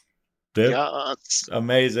times. Yeah,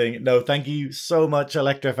 amazing. No, thank you so much,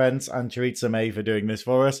 Elektra Fence and Choriza May, for doing this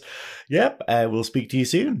for us. Yep, we'll speak to you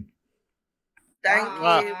soon. Thank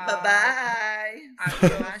you. Bye-bye.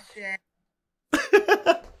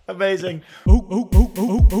 Amazing.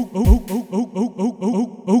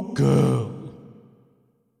 Girl.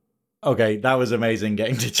 Okay, that was amazing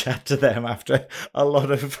getting to chat to them after a lot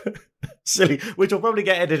of silly, which will probably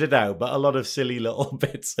get edited out, but a lot of silly little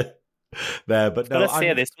bits there. But no, let's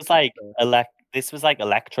say this was like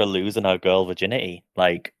Elektra losing her girl virginity.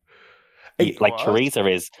 Like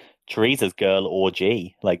Choriza's girl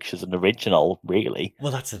OG. Like she's an original, really.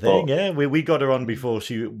 Well, that's the thing. Yeah, we got her on before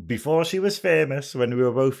she was famous, when we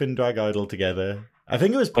were both in Drag Idol together. I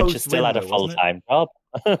think it was post. When she still had a full-time job.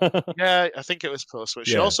 Yeah, I think it was post.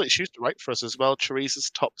 She used to write for us as well. Choriza's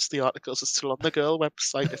tops. The articles are still on the girl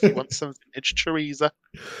website if you want some vintage Choriza.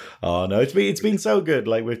 Oh no, it's been so good.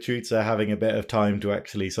 Like with Choriza having a bit of time to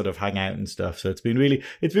actually sort of hang out and stuff. So it's been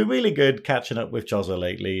really good catching up with Choriza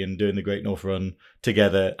lately and doing the Great North Run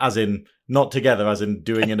together. As in not together, as in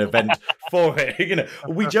doing an event for it. You know,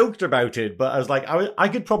 we joked about it, but I was like, I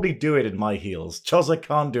could probably do it in my heels. Choriza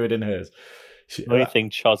can't do it in hers. The only thing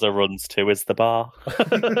Choriza runs to is the bar.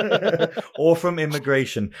 Or from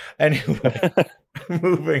immigration. Anyway,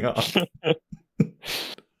 moving on.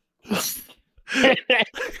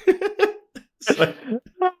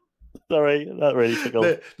 Sorry, that really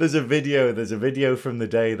tickled. There's a video from the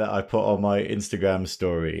day that I put on my Instagram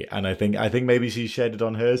story, and I think maybe she shared it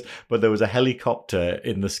on hers, but there was a helicopter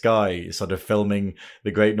in the sky sort of filming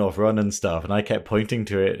the Great North Run and stuff, and I kept pointing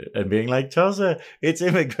to it and being like, Choriza, it's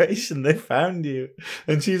immigration, they found you.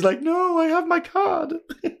 And she's like, no, I have my card.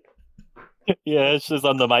 Yeah, she's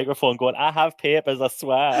on the microphone going, I have papers, I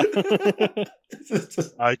swear.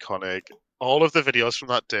 Iconic. All of the videos from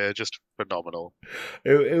that day are just phenomenal.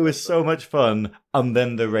 It was so much fun, and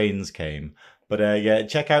then the rains came. But yeah,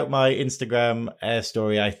 check out my Instagram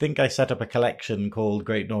story. I think I set up a collection called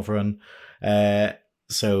Great North Run,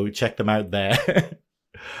 so check them out there.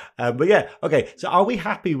 But yeah, okay. So are we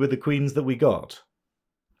happy with the queens that we got?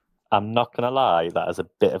 I'm not gonna lie, that is a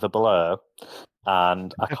bit of a blur,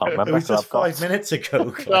 and I can't It remember was who just I've got. 5 minutes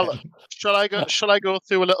ago, Well, Glenn. shall I go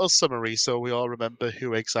through a little summary so we all remember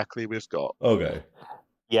who exactly we've got? Okay.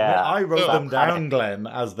 Yeah, I wrote so them down, Glenn,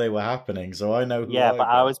 as they were happening, so I know who yeah, I but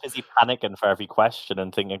got. I was busy panicking for every question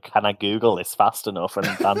and thinking, can I Google this fast enough? And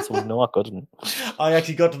the answer was no, I couldn't. I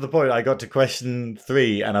actually got to the point, I got to question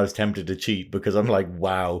 3 and I was tempted to cheat because I'm like,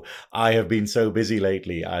 wow, I have been so busy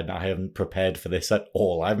lately and I haven't prepared for this at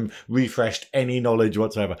all. I haven't refreshed any knowledge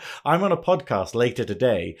whatsoever. I'm on a podcast later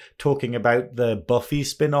today talking about the Buffy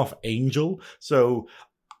spin-off Angel, so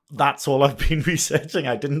that's all I've been researching.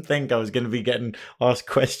 I didn't think I was going to be getting asked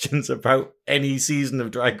questions about any season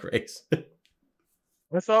of Drag Race.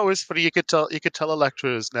 I thought it was funny. You could tell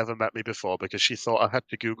Elektra has never met me before because she thought I had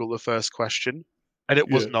to Google the first question, and it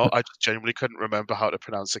was Yeah. not. I just genuinely couldn't remember how to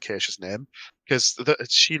pronounce Acacia's name because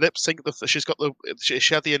she lip synced she's got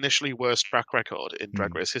she had the initially worst track record in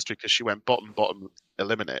Drag Race history because she went bottom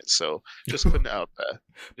eliminate. So just putting it out there.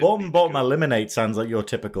 Bottom eliminate sounds like your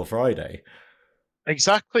typical Friday.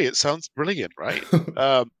 Exactly. It sounds brilliant, right?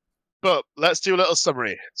 But let's do a little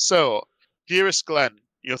summary. So, dearest Glenn,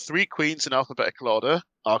 your 3 queens in alphabetical order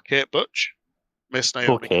are Kate Butch, Miss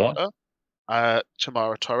Naomi Carter,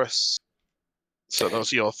 Tamara Torres. So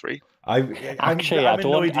those are your 3. Actually, I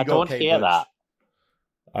don't hear that.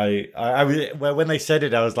 Well, when they said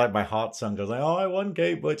it, I was like, my heart sunk. I was like, oh, I want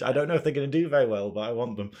Kate Butch. I don't know if they're going to do very well, but I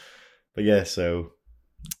want them. But yeah, so.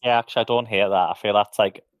 Yeah, actually, I don't hear that. I feel that's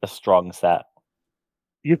like a strong set.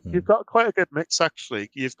 You've got quite a good mix,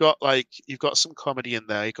 actually. You've got some comedy in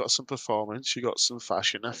there. You've got some performance. You've got some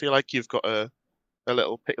fashion. I feel like you've got a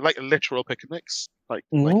little like a literal pick and mix, like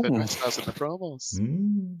the dress has in the promos.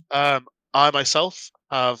 I myself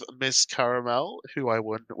have Ms. Caramel, who I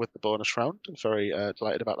won with the bonus round. I'm very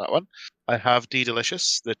delighted about that one. I have D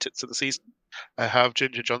Delicious, the tits of the season. I have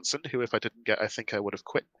Ginger Johnson, who if I didn't get, I think I would have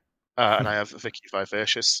quit. And I have Vicky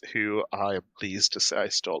Vivacious, who I am pleased to say I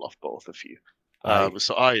stole off both of you.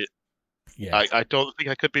 So I don't think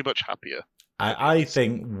I could be much happier. I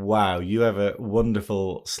think, wow, you have a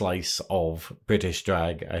wonderful slice of British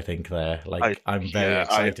drag, I think, there. Like, I'm very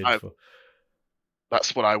excited for.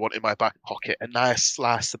 That's what I want in my back pocket, a nice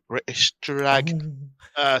slice of British drag.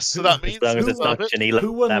 So that means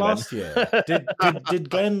who won last year? Did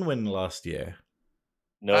Glenn win last year?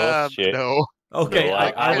 No, no. Okay, no,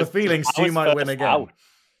 I have a feeling Stu might win again. Out.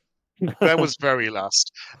 Glenn was very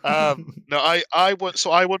last. No, I won.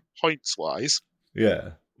 So I won points wise.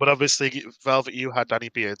 Yeah. But obviously, Velvet, you had Danny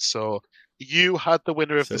Beard, so you had the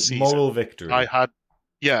winner of the season. Moral victory.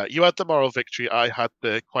 You had the moral victory. I had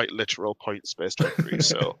the quite literal points-based victory.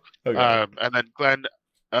 So, okay. And then Glenn,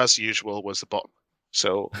 as usual, was the bottom.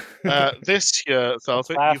 So this year,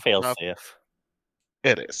 Velvet, I feel safe.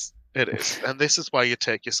 It is, and this is why you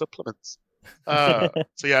take your supplements. So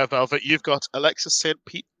yeah, Velvet, you've got Alexis St.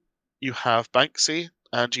 Pete, you have Banksy,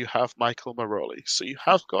 and you have Michael Maroli. So you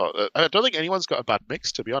have got. I don't think anyone's got a bad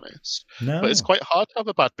mix, to be honest. No. But it's quite hard to have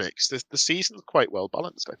a bad mix. The season's quite well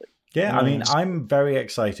balanced, I think. Yeah, I mean, I'm very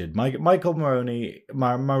excited. Michael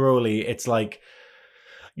Maroli, it's like,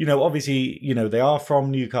 obviously, they are from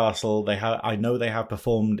Newcastle. I know they have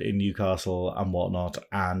performed in Newcastle and whatnot,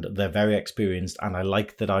 and they're very experienced. And I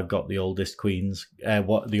like that I've got the oldest queen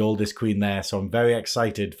there, so I'm very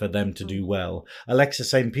excited for them to do well. Alexa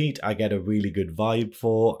St. Pete, I get a really good vibe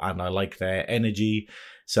for, and I like their energy.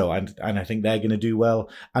 So, and I think they're going to do well.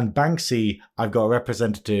 And Banksy, I've got a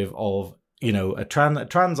representative of, a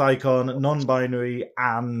trans icon, non-binary,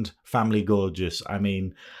 and family gorgeous. I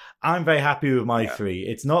mean, I'm very happy with my 3.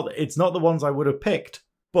 It's not the ones I would have picked,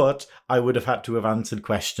 but I would have had to have answered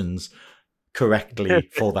questions correctly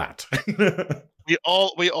for that. We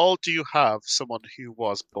all do have someone who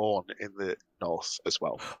was born in the north as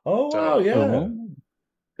well. Oh, so, yeah.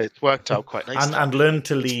 It worked out quite nicely. And learned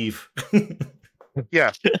to leave.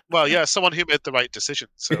 Yeah. Well, yeah, someone who made the right decision.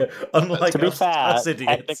 So, yeah. Unlike to be fair,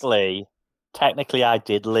 technically I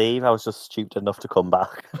did leave. I was just stupid enough to come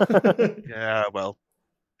back. Yeah, well,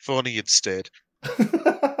 if only you'd stayed.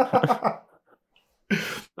 No.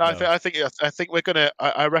 I think we're gonna.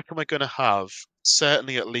 I reckon we're gonna have,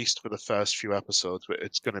 certainly at least for the first few episodes,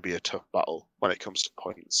 it's going to be a tough battle when it comes to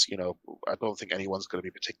points. I don't think anyone's going to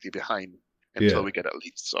be particularly behind until we get at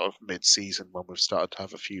least sort of mid-season when we've started to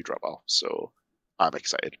have a few drop-offs. So I'm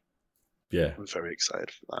excited. Yeah, I'm very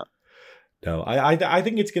excited for that. No, I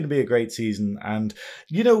think it's going to be a great season, and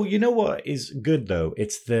you know what is good though?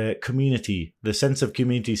 It's the community, the sense of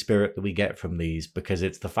community spirit that we get from these, because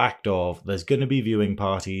it's the fact of there's going to be viewing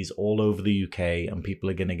parties all over the UK, and people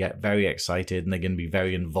are going to get very excited, and they're going to be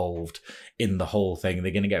very involved in the whole thing.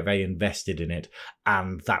 They're going to get very invested in it,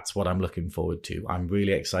 and that's what I'm looking forward to. I'm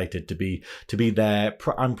really excited to be there.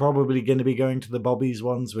 I'm probably going to be going to the Bobby's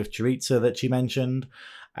ones with Choriza that she mentioned.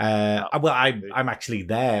 Well, I'm actually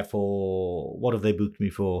there for, what have they booked me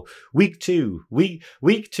for? Week 2.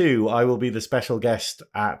 Week 2, I will be the special guest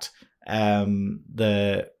at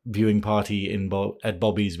the viewing party at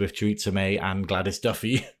Bobby's with Choriza May and Gladys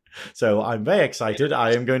Duffy. So I'm very excited.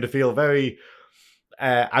 I am going to feel very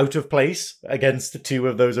out of place against two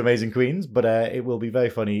of those amazing queens, but it will be very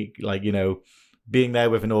funny, like, being there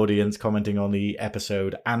with an audience, commenting on the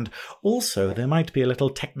episode. And also, there might be a little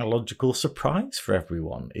technological surprise for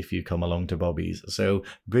everyone if you come along to Bobby's. So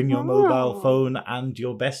bring your mobile phone and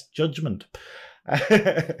your best judgment.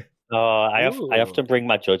 I have to bring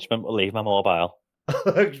my judgment, but leave my mobile.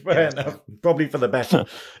 Fair enough. Probably for the best.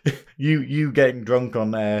 you getting drunk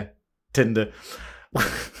on Tinder.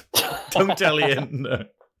 Don't tell Ian.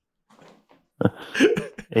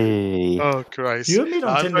 Hey. Oh, Christ. You haven't been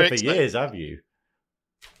on Tinder for years, have you?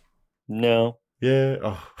 No. Yeah.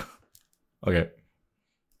 Oh. Okay.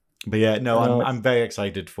 But yeah, no, I'm very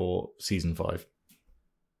excited for season 5. I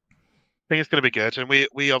think it's going to be good, and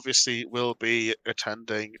we obviously will be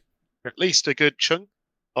attending at least a good chunk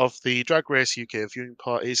of the Drag Race UK viewing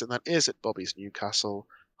parties, and that is at Bobby's Newcastle,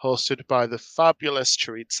 hosted by the fabulous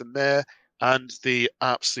Choriza May and the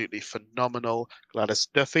absolutely phenomenal Gladys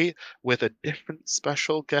Duffy, with a different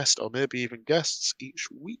special guest, or maybe even guests, each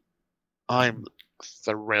week. I'm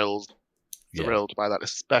thrilled by that,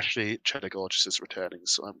 especially Cheddar Gorgeous is returning,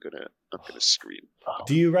 so I'm gonna scream.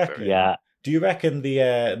 Do you reckon? Yeah. Do you reckon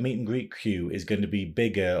the meet and greet queue is going to be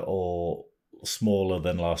bigger or smaller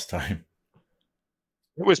than last time?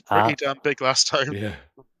 It was pretty damn big last time.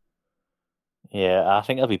 Yeah, I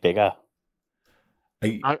think it'll be bigger.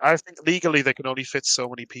 I think legally they can only fit so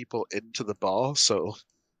many people into the bar, so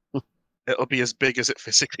it'll be as big as it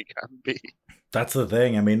physically can be. That's the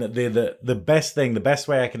thing. I mean, the best thing, the best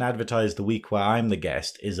way I can advertise the week where I'm the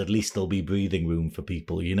guest is at least there'll be breathing room for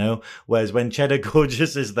people, Whereas when Cheddar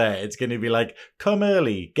Gorgeous is there, it's going to be like, come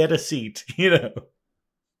early, get a seat,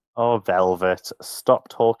 Oh, Velvet, stop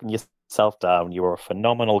talking yourself down. You are a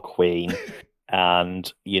phenomenal queen. And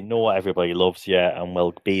everybody loves you and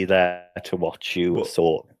will be there to watch you.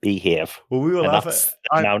 So behave. Well, we were laughing. That's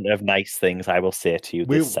the amount of nice things I will say to you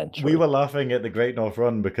this century. We were laughing at the Great North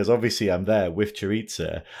Run because obviously I'm there with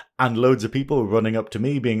Choriza, and loads of people were running up to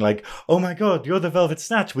me being like, "Oh my God, you're the Velvet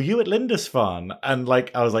Snatch. Were you at Lindisfarne?" And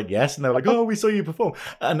I was like, "Yes." And they were like, "Oh, we saw you perform."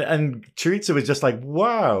 And Choriza was just like,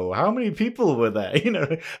 "Wow, how many people were there?"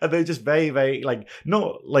 And they're just very, very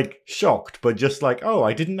not shocked, but just like, "Oh,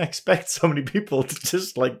 I didn't expect so many people to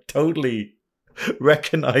just totally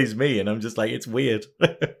recognize me." And I'm just like, it's weird.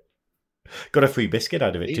 Got a free biscuit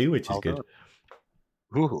out of it too, which is good.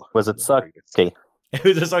 Ooh, was it soggy? It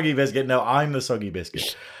was a soggy biscuit. No, I'm the soggy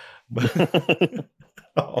biscuit.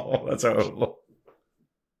 Oh, that's horrible.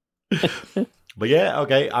 But yeah,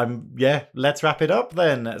 okay. Let's wrap it up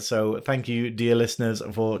then. So thank you, dear listeners,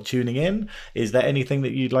 for tuning in. Is there anything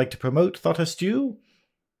that you'd like to promote, Thotter Stew?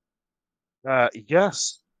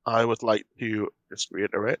 Yes, I would like to just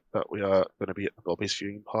reiterate that we are going to be at the Bobby's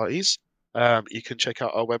viewing parties. You can check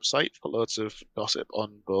out our website for loads of gossip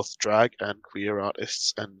on both drag and queer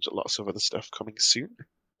artists and lots of other stuff coming soon.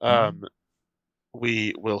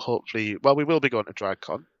 We will hopefully, we will be going to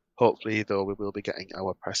DragCon. Hopefully, though, we will be getting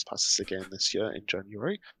our press passes again this year in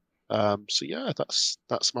January. So yeah,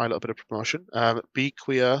 that's my little bit of promotion. Be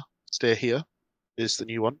Queer, Stay Here is the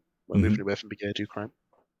new one. We're moving away from Be Gay, Do Crime.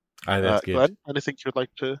 That's good. Glenn, anything you'd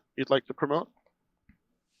like to promote?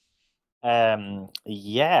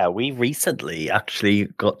 Yeah, we recently actually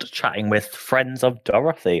got chatting with friends of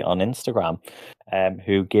Dorothy on Instagram,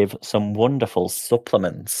 who give some wonderful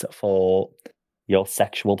supplements for your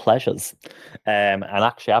sexual pleasures. And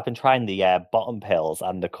actually, I've been trying the bottom pills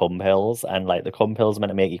and the cum pills, and the cum pills are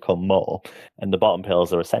meant to make you cum more, and the bottom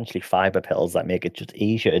pills are essentially fiber pills that make it just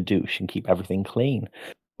easier to douche and keep everything clean.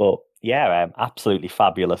 But yeah, absolutely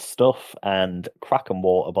fabulous stuff, and cracking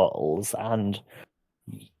water bottles, and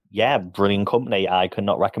yeah, brilliant company. I could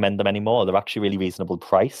not recommend them anymore. They're actually really reasonable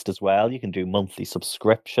priced as well. You can do monthly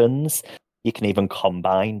subscriptions. You can even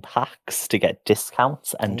combine packs to get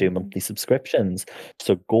discounts and do monthly subscriptions.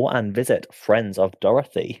 So go and visit Friends of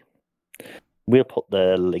Dorothy. We'll put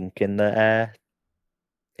the link in the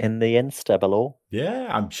Insta below. Yeah,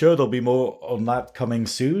 I'm sure there'll be more on that coming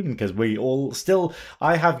soon because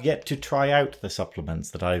I have yet to try out the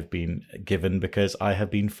supplements that I've been given because I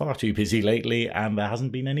have been far too busy lately and there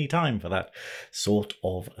hasn't been any time for that sort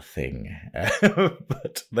of thing.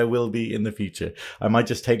 But there will be in the future. I might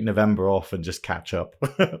just take November off and just catch up,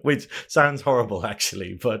 which sounds horrible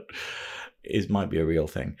actually, but it might be a real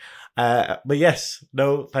thing. But yes,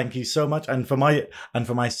 no, thank you so much. And for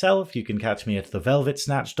myself, you can catch me at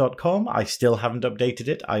thevelvetsnatch.com. I still haven't updated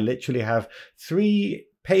it. I literally have 3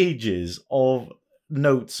 pages of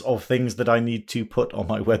notes of things that I need to put on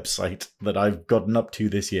my website that I've gotten up to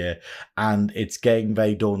this year. And it's getting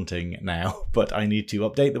very daunting now, but I need to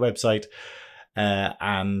update the website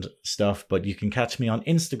and stuff. But you can catch me on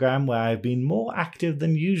Instagram, where I've been more active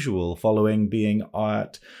than usual following being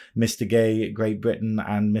at Mr. Gay Great Britain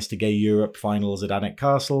and Mr. Gay Europe finals at Alnwick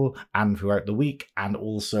Castle and throughout the week, and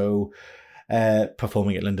also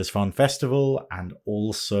performing at Lindisfarne Festival and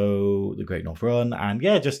also the Great North Run. And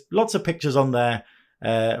yeah, just lots of pictures on there.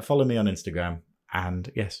 Follow me on Instagram.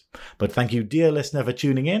 And yes, but thank you, dear listener, for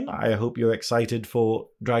tuning in. I hope you're excited for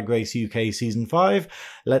Drag Race UK Season 5.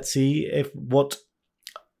 Let's see if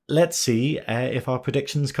our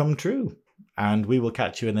predictions come true. And we will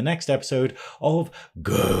catch you in the next episode of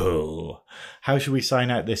Girl. How should we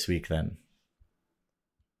sign out this week then?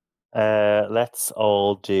 Let's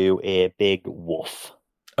all do a big woof.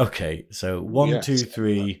 Okay, so 1, 2,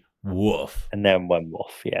 3, woof. And then 1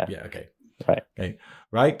 woof, yeah. Yeah, okay. Right. Okay,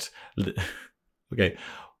 right. Okay,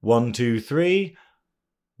 1, 2, 3.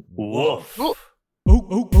 Woof. Oh,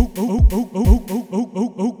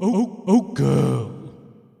 girl.